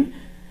 9.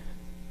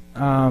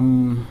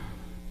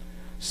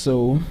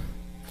 So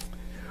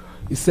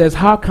it says,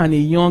 how can a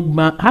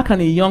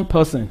young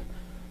person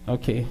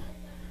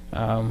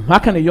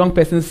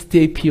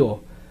stay pure?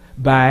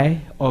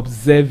 By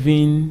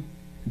observing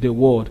the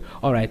word.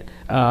 All right.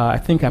 I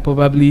think I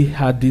probably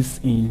had this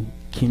in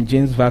King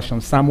James Version.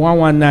 Psalm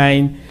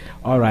 119.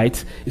 All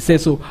right. It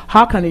says, so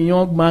how can a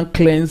young man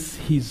cleanse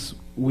his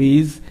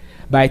ways?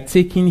 By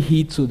taking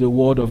heed to the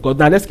word of God.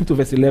 Now let's skip to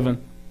verse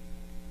 11.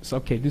 It's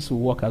okay. This will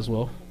work as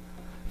well.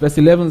 Verse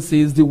 11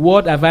 says, the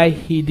word have I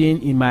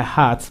hidden in my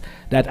heart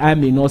that I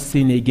may not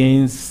sin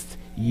against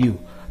you.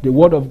 The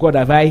word of God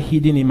have I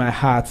hidden in my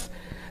heart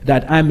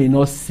that I may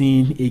not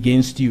sin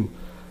against you.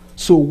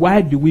 So why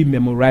do we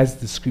memorize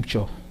the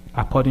scripture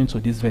according to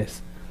this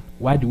verse?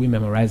 Why do we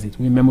memorize it?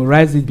 We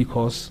memorize it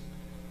because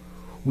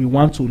we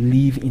want to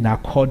live in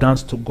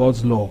accordance to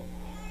God's law.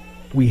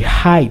 We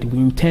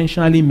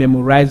intentionally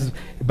memorize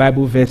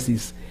Bible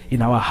verses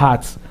in our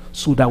hearts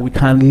so that we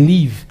can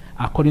live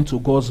according to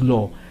God's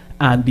law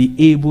and be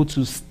able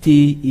to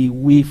stay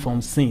away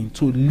from sin,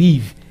 to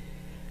live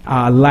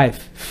our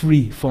life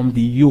free from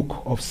the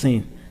yoke of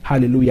sin.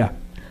 Hallelujah.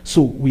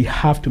 So we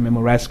have to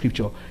memorize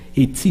scripture.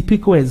 A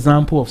typical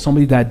example of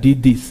somebody that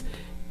did this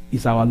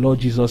is our Lord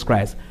Jesus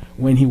Christ.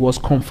 When he was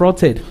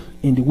confronted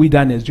in the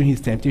wilderness during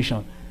his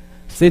temptation,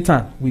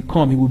 Satan will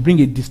come, he will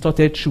bring a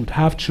distorted truth,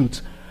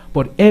 half-truth.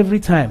 But every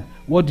time,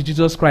 what did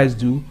Jesus Christ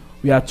do?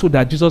 We are told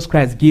that Jesus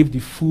Christ gave the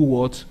full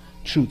word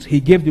truth.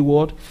 He gave the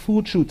word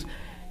full truth.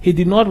 He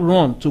did not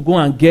run to go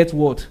and get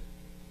what?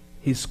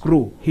 His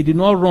scroll. He did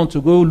not run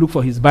to go look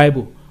for his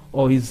Bible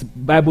or his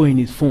Bible in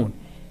his phone.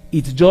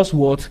 It's just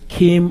what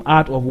came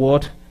out of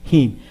what?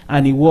 Him.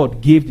 And he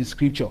what? Gave the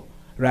scripture.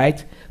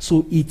 Right?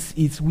 So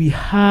we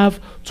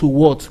have to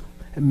what?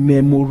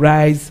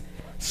 Memorize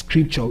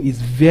scripture. It's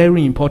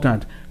very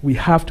important. We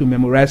have to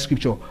memorize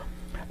scripture.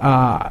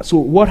 So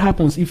what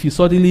happens if you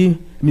suddenly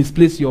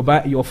misplace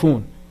your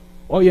phone,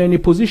 or you're in a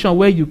position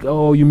where you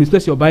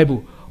misplace your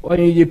Bible, or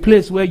in a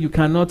place where you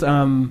cannot,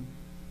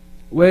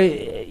 where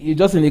you're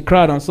just in a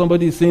crowd and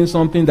somebody is saying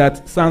something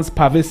that sounds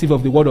pervasive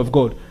of the word of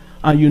God,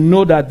 and you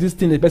know that this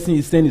thing the person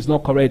is saying is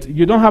not correct.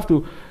 You don't have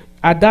to,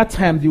 at that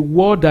time, the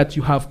word that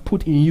you have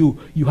put in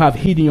you have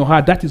hid in your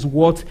heart, that is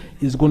what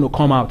is going to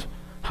come out.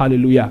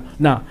 Hallelujah.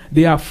 Now,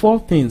 there are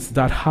 4 things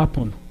that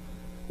happen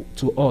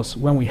to us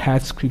when we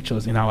have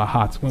scriptures in our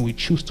hearts, when we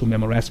choose to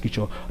memorize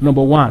scripture.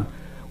 Number 1,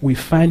 we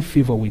find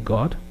favor with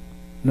God.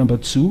 Number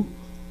 2,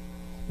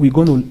 we're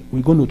going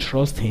to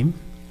trust him.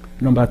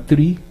 Number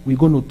 3, we're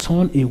going to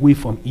turn away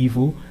from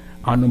evil.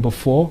 And number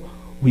 4,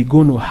 we're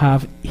going to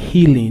have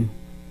healing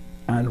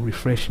and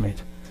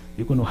refreshment.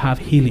 You're going to have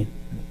healing.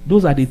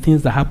 Those are the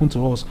things that happen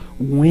to us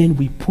when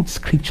we put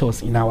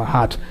scriptures in our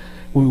heart,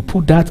 when we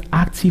put that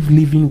active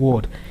living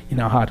word in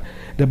our heart.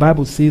 The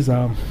Bible says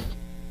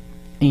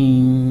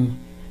in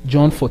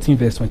John 14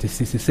 verse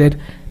 26, it said,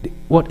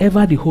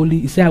 whatever the Holy,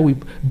 he said, I will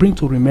bring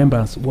to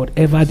remembrance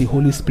whatever the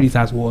Holy Spirit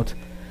has what?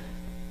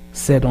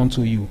 Said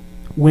unto you.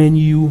 When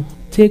you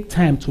take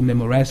time to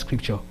memorize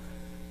scripture,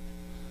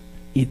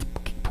 it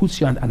puts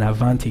you at an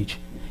advantage.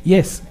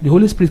 Yes, the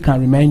Holy Spirit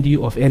can remind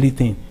you of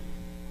anything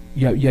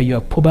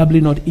you're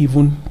probably not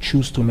even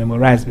choose to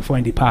memorize before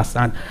in the past,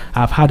 and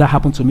I've had that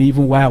happen to me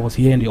even while I was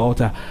here in the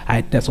altar.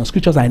 There's some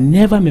scriptures I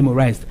never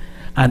memorized,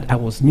 and I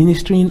was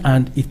ministering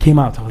and it came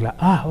out. I was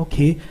like,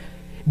 okay.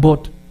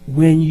 But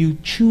when you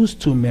choose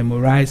to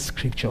memorize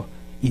scripture,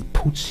 it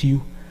puts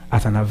you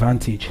at an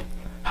advantage.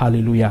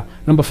 Hallelujah.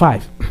 Number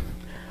 5.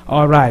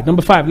 All right,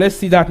 number 5. Let's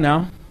see that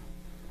now.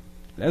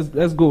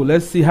 Let's go.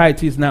 Let's see how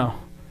it is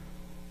now.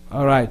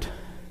 All right.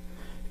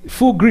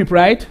 Full grip,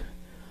 right?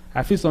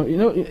 I feel some,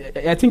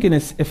 I think in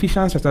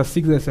Ephesians chapter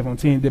 6 and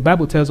 17, the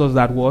Bible tells us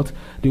that what?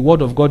 The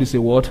word of God is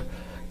a what?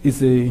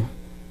 Is a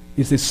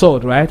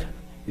sword, right?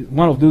 It's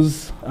one of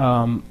those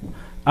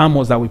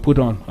armors that we put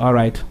on. All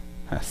right.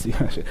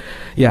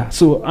 Yeah,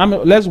 so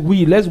let's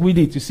read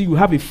it. You see, we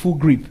have a full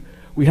grip.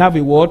 We have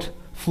a what?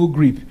 Full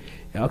grip.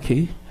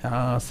 Okay,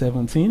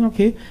 17.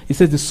 Okay, it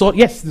says the sword.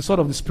 Yes, the sword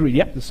of the Spirit.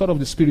 Yeah, the sword of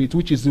the Spirit,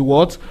 which is the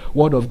what?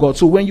 Word of God.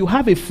 So when you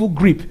have a full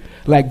grip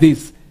like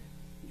this,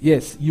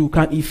 yes, you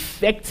can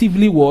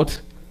effectively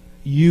what?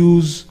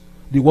 Use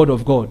the word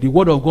of God. The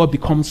word of God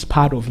becomes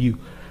part of you.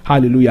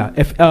 Hallelujah.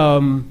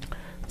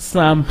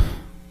 Psalm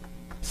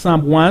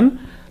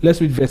 1. Let's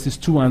read verses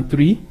 2 and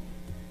 3.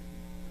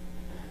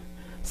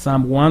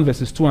 Psalm 1,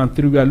 verses 2 and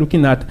 3. We are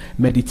looking at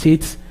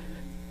meditate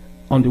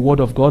on the word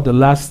of God, the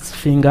last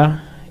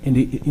finger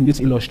in this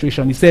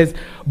illustration. It says,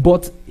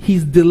 but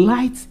his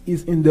delight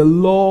is in the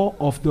law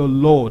of the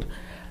Lord,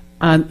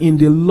 and in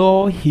the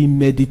law he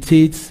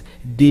meditates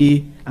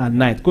day and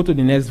night. Go to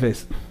the next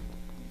verse.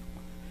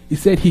 He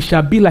said, he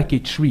shall be like a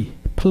tree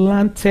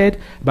planted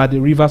by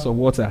the rivers of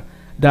water,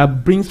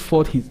 that brings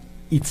forth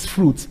its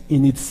fruit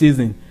in its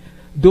season.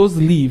 Those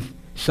leaves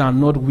shall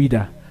not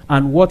wither,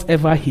 and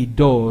whatever he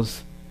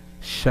does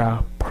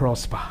shall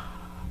prosper.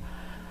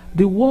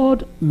 The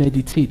word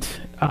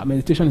meditate,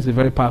 meditation is a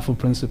very powerful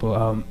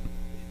principle.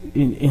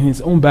 In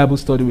his own Bible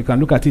study, we can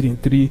look at it in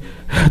three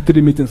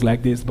meetings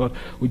like this, but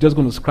we're just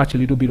going to scratch a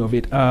little bit of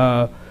it.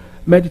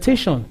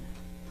 Meditation,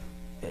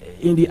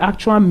 in the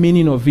actual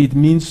meaning of it,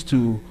 means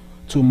to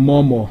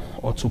murmur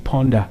or to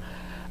ponder.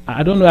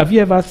 I don't know, have you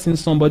ever seen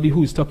somebody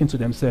who is talking to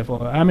themselves? Or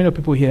how many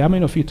people here, how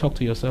many of you talk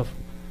to yourself?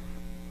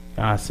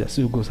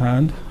 So goes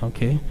hand.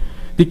 Okay.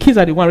 The kids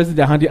are the one raising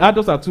their hand. The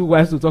adults are too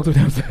wise to talk to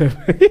themselves.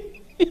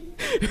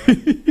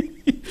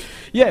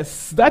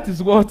 Yes, that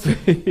is what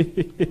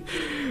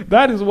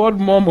that is what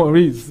murmur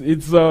is.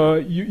 It's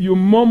you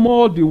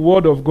murmur the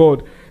word of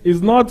God.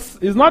 It's not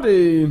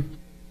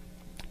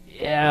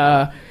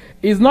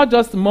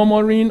just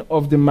murmuring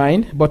of the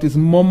mind, but it's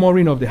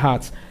murmuring of the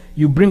heart.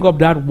 You bring up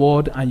that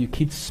word and you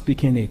keep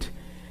speaking it.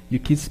 You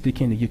keep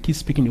speaking it. You keep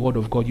speaking the word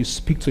of God. You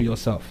speak to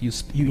yourself. You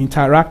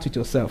interact with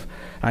yourself.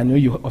 I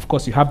know of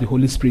course, you have the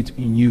Holy Spirit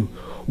in you.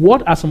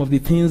 What are some of the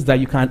things that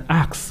you can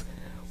ask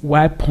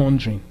while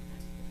pondering?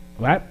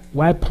 Right?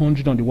 While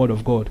pondering on the word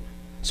of God.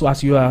 So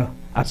as you are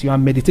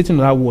meditating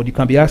on that word, you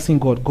can be asking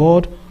God,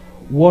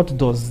 what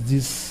is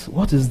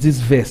this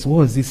verse?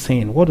 What is this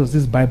saying? What does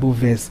this Bible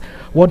verse?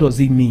 What does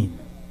it mean?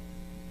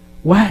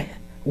 Why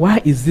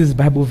is this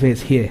Bible verse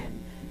here?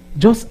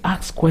 Just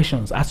ask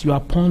questions as you are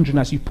pondering,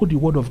 as you put the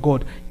word of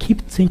God.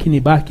 Keep thinking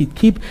about it.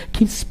 Keep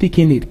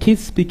speaking it. Keep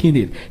speaking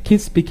it.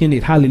 Keep speaking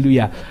it.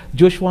 Hallelujah.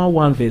 Joshua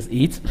 1 verse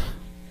 8.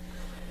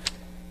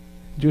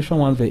 Joshua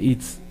 1 verse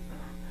 8.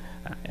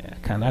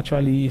 Can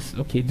actually,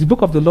 okay. The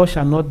book of the law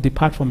shall not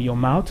depart from your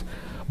mouth,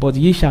 but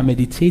ye shall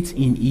meditate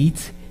in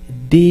it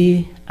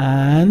day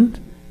and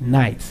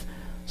night.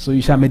 So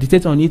you shall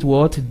meditate on it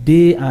what?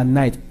 Day and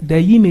night.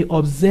 That ye may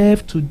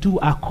observe to do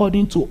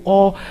according to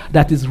all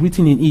that is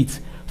written in it.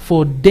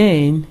 For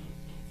then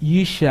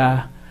ye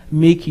shall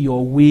make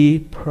your way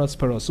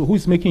prosperous. So who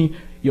is making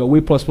your way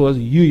prosperous?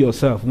 You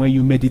yourself. When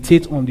you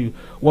meditate on the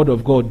word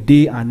of God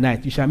day and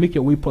night, you shall make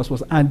your way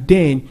prosperous. And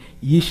then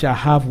ye shall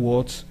have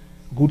what?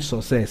 Good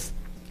success.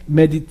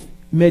 Meditate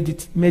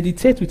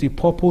with the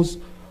purpose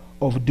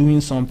of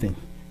doing something.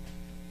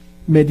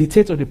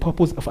 Meditate on the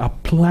purpose of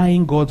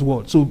applying God's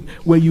word. So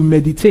when you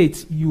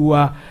meditate, you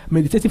are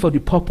meditating for the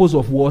purpose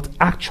of what?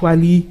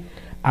 Actually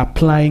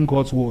applying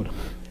God's word.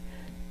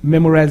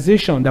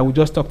 Memorization that we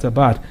just talked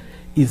about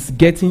is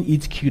getting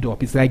it queued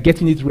up. It's like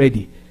getting it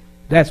ready.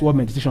 That's what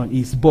meditation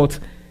is. But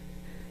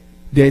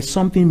there is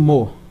something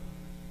more.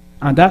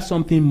 And that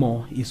something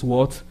more is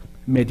what?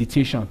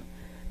 Meditation.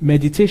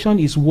 Meditation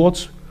is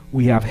what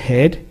we have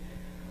heard,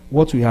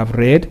 what we have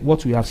read,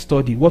 what we have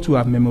studied, what we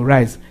have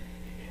memorized.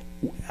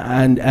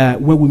 And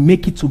when we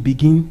make it to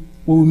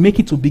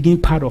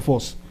begin part of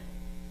us.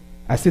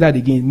 I say that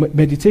again.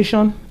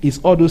 Meditation is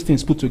all those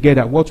things put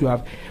together. What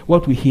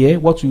we hear,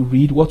 what we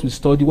read, what we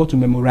study, what we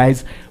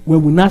memorize.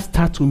 When we now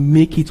start to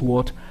make it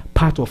what?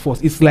 Part of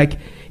us. It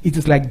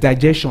is like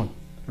digestion,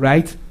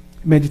 right?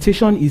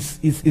 Meditation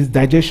is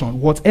digestion.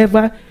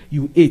 Whatever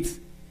you ate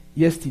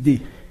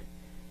yesterday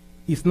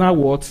is now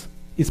what?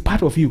 Is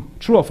part of you.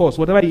 True of us.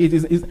 Whatever it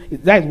is,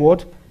 that is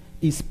what?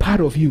 Is part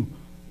of you.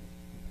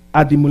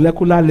 At the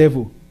molecular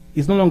level.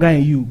 It's no longer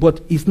in you, but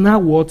it's now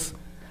what?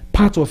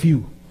 Part of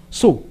you.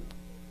 So,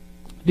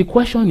 the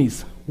question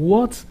is,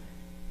 what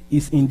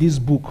is in this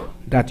book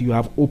that you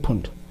have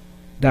opened,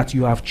 that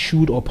you have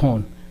chewed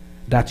upon,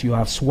 that you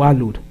have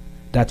swallowed,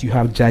 that you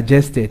have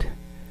digested,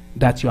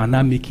 that you are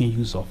now making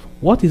use of?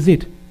 What is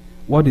it?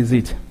 What is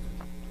it?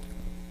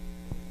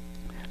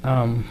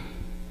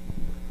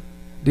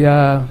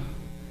 There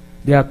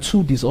are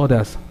two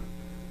disorders,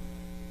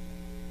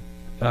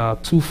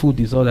 two food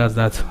disorders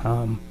that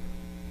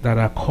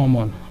are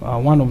common.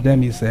 One of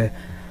them is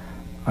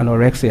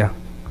anorexia.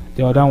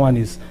 The other one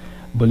is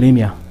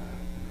bulimia.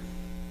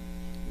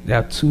 There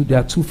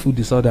are two food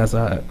disorders.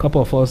 A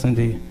couple of us in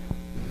the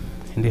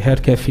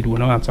healthcare field will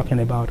know what I'm talking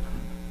about.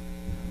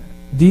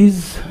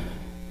 These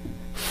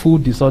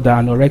food disorder,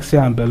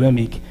 anorexia and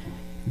bulimic,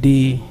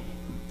 they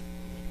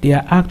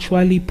are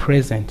actually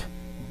present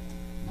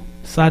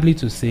sadly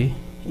to say,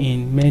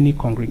 in many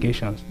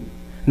congregations.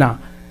 Now,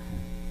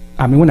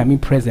 I mean, when I mean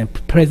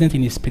present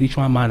in a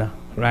spiritual manner,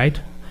 right?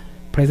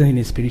 Present in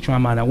a spiritual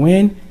manner.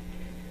 When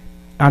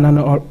an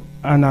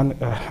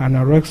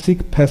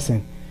anorexic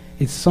person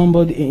is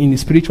somebody, in a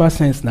spiritual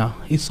sense now,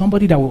 is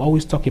somebody that will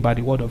always talk about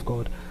the word of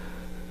God.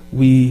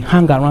 We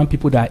hang around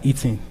people that are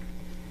eating.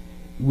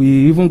 We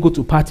even go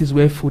to parties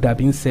where food are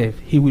being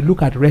served. He will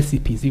look at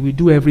recipes. He will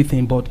do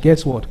everything, but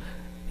guess what?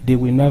 They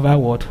will never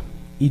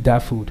eat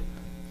that food.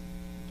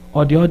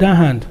 On the other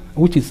hand,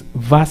 which is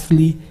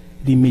vastly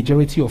the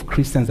majority of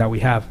Christians that we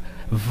have,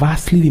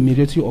 vastly the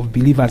majority of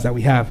believers that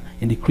we have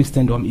in the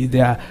Christendom, is they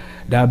are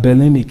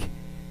bulimic,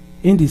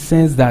 in the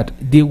sense that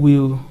they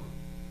will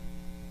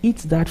eat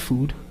that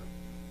food,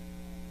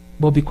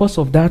 but because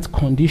of that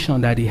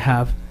condition that they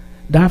have,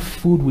 that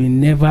food will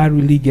never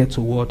really get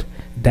to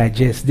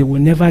digest. They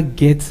will never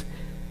get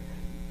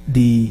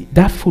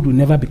that food will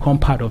never become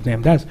part of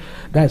them. That's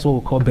what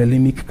we call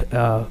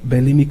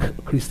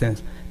bulimic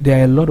Christians. There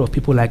are a lot of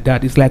people like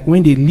that. It's like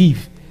when they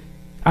leave,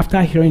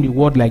 after hearing the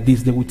word like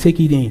this, they will take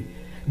it in,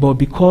 but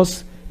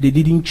because they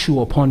didn't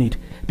chew upon it,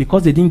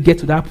 because they didn't get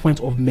to that point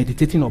of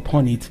meditating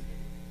upon it,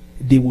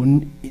 they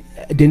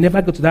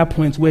never get to that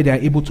point where they are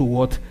able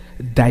to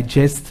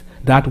digest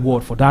that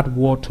word, for that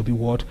word to be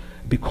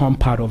become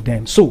part of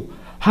them. So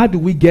how do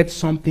we get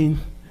something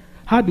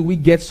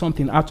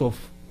out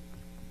of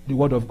the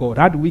word of God?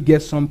 How do we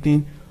get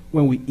something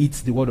when we eat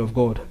the word of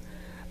God?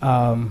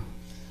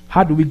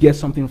 How do we get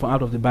something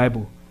out of the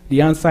Bible?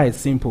 The answer is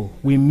simple.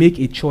 We make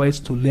a choice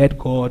to let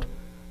God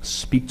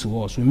speak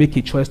to us. We make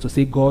a choice to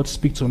say, God,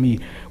 speak to me.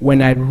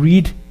 When I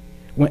read,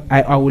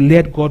 I will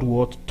let God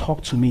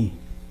talk to me.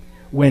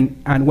 When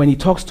he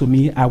talks to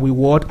me, I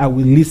will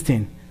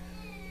listen.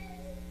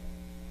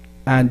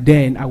 And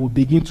then I will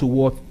begin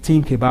to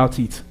think about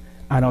it.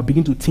 And I'll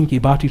begin to think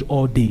about it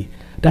all day.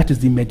 That is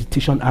the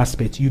meditation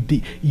aspect. You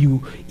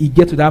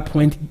get to that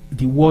point,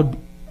 the word,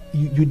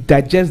 you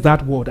digest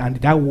that word, and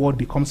that word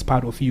becomes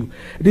part of you.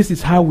 This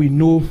is how we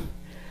know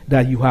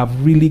that you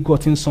have really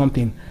gotten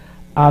something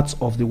out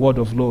of the word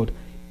of Lord,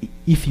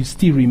 if you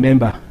still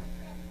remember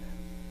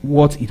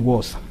what it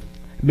was.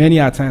 Many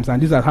a times,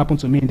 and this has happened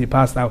to me in the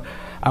past,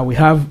 I will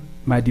have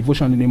my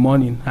devotion in the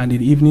morning, and in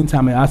the evening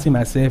time I'm asking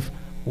myself,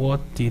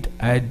 what did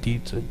I do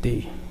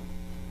today?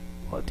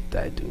 What did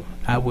I do?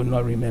 I will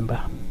not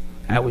remember.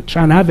 I will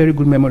try and have very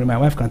good memory. My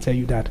wife can tell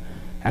you that.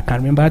 I can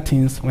remember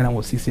things when I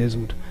was 6 years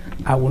old.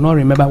 I will not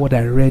remember what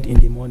I read in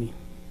the morning.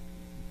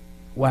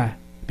 Why?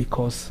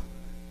 Because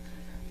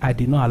I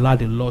did not allow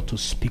the Lord to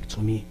speak to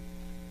me.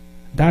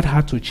 That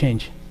had to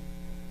change.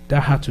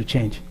 That had to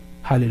change.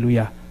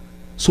 Hallelujah.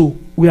 So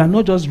we are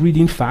not just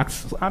reading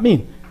facts. I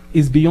mean,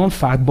 it's beyond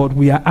fact, but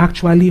we are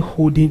actually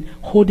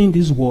holding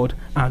this word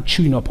and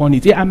chewing upon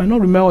it. Yeah, I might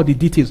not remember all the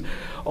details,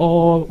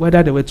 or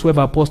whether there were 12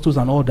 apostles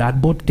and all that,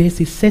 but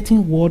there's a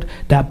certain word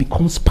that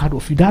becomes part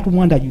of you. That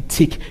one that you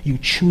take, you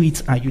chew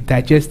it and you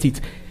digest it,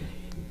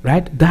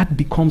 right? That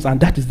becomes, and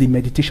that is the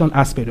meditation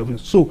aspect of it.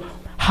 So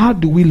how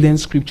do we learn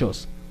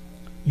scriptures?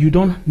 You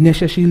don't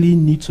necessarily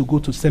need to go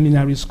to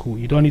seminary school.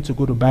 You don't need to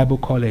go to Bible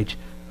college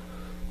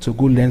to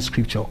go learn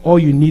scripture. All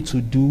you need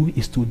to do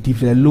is to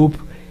develop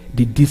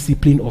the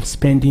discipline of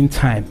spending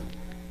time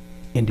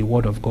in the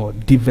Word of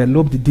God.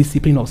 Develop the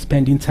discipline of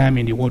spending time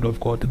in the Word of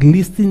God.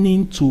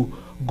 Listening to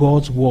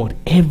God's Word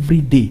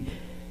every day.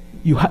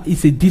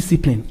 It's a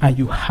discipline, and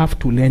you have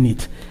to learn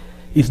it.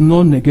 It's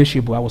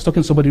non-negotiable. I was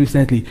talking to somebody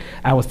recently.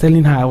 I was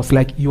telling her, I was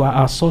like, you are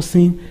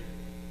outsourcing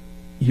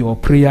your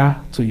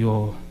prayer to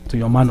your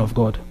man of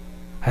God.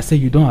 I said,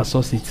 you don't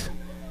outsource it.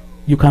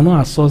 You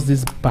cannot outsource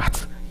this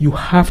part. You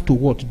have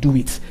to do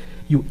it.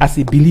 You, as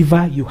a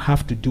believer, you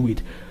have to do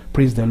it.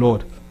 Praise the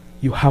Lord.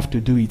 You have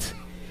to do it.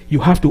 You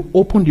have to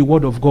open the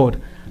Word of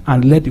God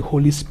and let the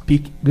Holy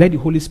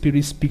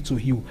Spirit speak to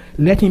you.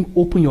 Let Him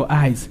open your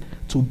eyes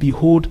to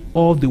behold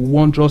all the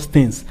wondrous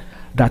things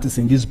that is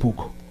in this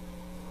book.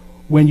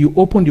 When you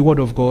open the Word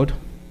of God,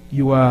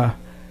 you are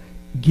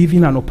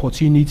given an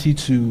opportunity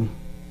to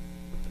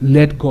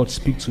let God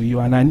speak to you.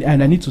 And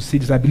I need to say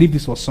this. I believe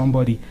this was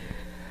somebody.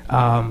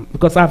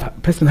 Because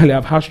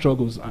I've had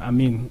struggles. I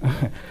mean,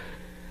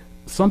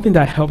 something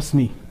that helps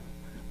me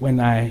when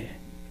I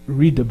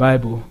read the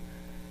Bible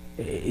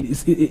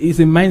is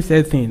a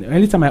mindset thing.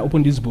 Anytime I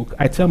open this book,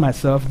 I tell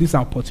myself this is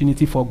an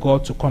opportunity for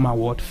God to come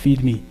and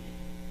feed me.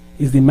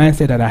 It's the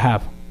mindset that I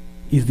have.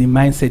 It's the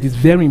mindset. It's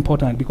very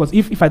important, because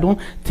if I don't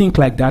think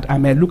like that, I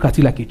may look at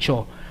it like a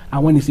chore.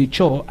 And when it's a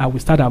chore, I will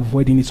start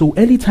avoiding it. So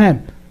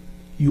anytime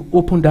you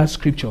open that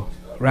scripture,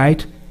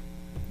 right,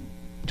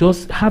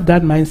 just have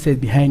that mindset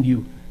behind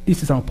you.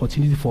 This is an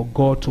opportunity for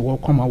God to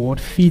come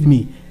and feed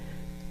me.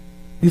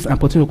 This is an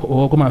opportunity to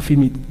come and feed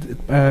me.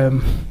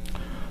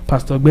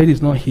 Pastor Gbed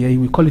is not here.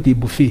 We call it a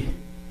buffet.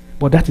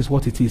 But that is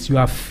what it is. You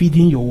are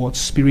feeding your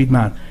spirit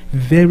man.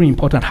 Very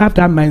important. Have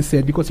that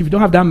mindset, because if you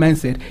don't have that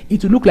mindset,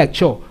 it will look like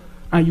chore.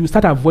 And you will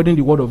start avoiding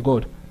the Word of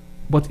God.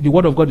 But the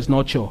Word of God is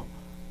not chore.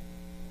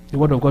 The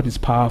Word of God is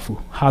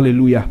powerful.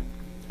 Hallelujah.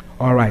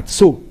 All right.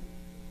 So,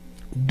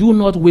 do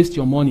not waste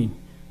your morning.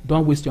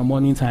 Don't waste your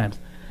morning times.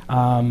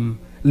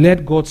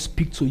 Let God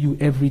speak to you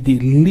every day.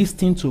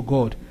 Listen to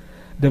God.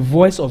 The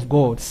voice of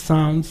God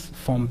sounds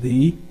from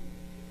the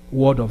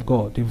Word of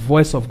God. The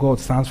voice of God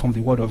sounds from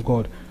the Word of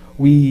God.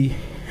 We,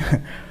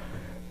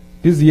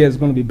 this year is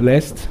going to be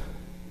blessed.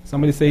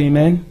 Somebody say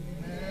amen.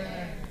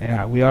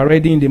 Yeah, we are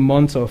already in the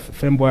month of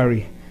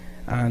February,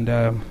 and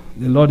the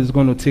Lord is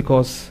going to take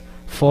us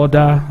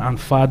further and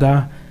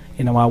farther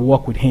in our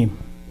walk with Him.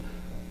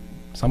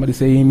 Somebody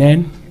say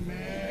amen.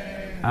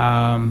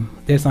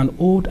 There's an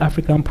old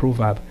African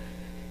proverb.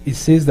 It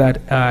says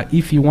that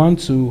if you want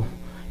to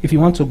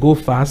go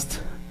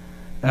fast,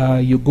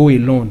 you go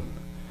alone.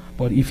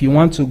 But if you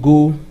want to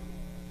go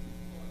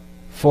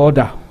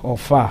further or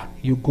far,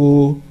 you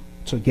go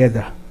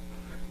together.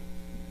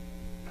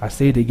 I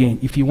say it again.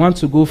 If you want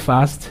to go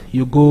fast,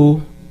 you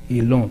go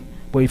alone.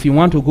 But if you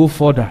want to go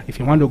further, if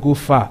you want to go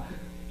far,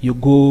 you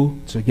go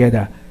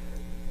together.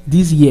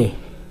 This year,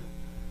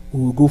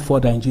 we will go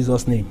further in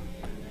Jesus' name.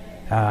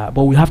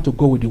 But we have to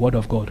go with the Word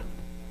of God.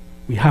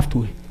 We have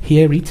to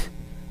hear it.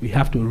 We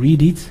have to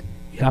read it.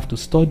 We have to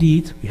study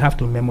it. We have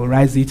to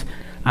memorize it.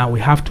 And we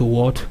have to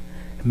what?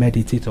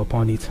 Meditate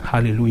upon it.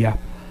 Hallelujah.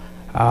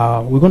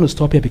 We're going to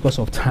stop here because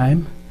of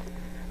time.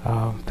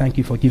 Thank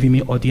you for giving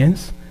me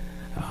audience.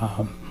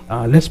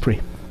 Let's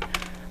pray.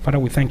 Father,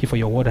 we thank you for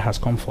your word that has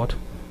come forth.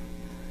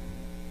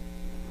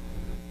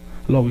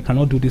 Lord, we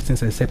cannot do these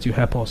things except you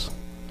help us.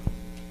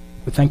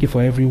 We thank you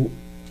for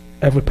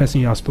every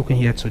person you have spoken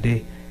here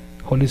today.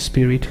 Holy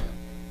Spirit,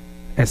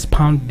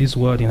 expound this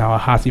word in our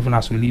hearts even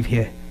as we live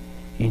here.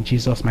 In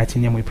Jesus' mighty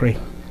name we pray.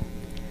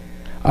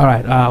 All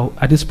right,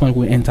 at this point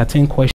we'll entertain questions.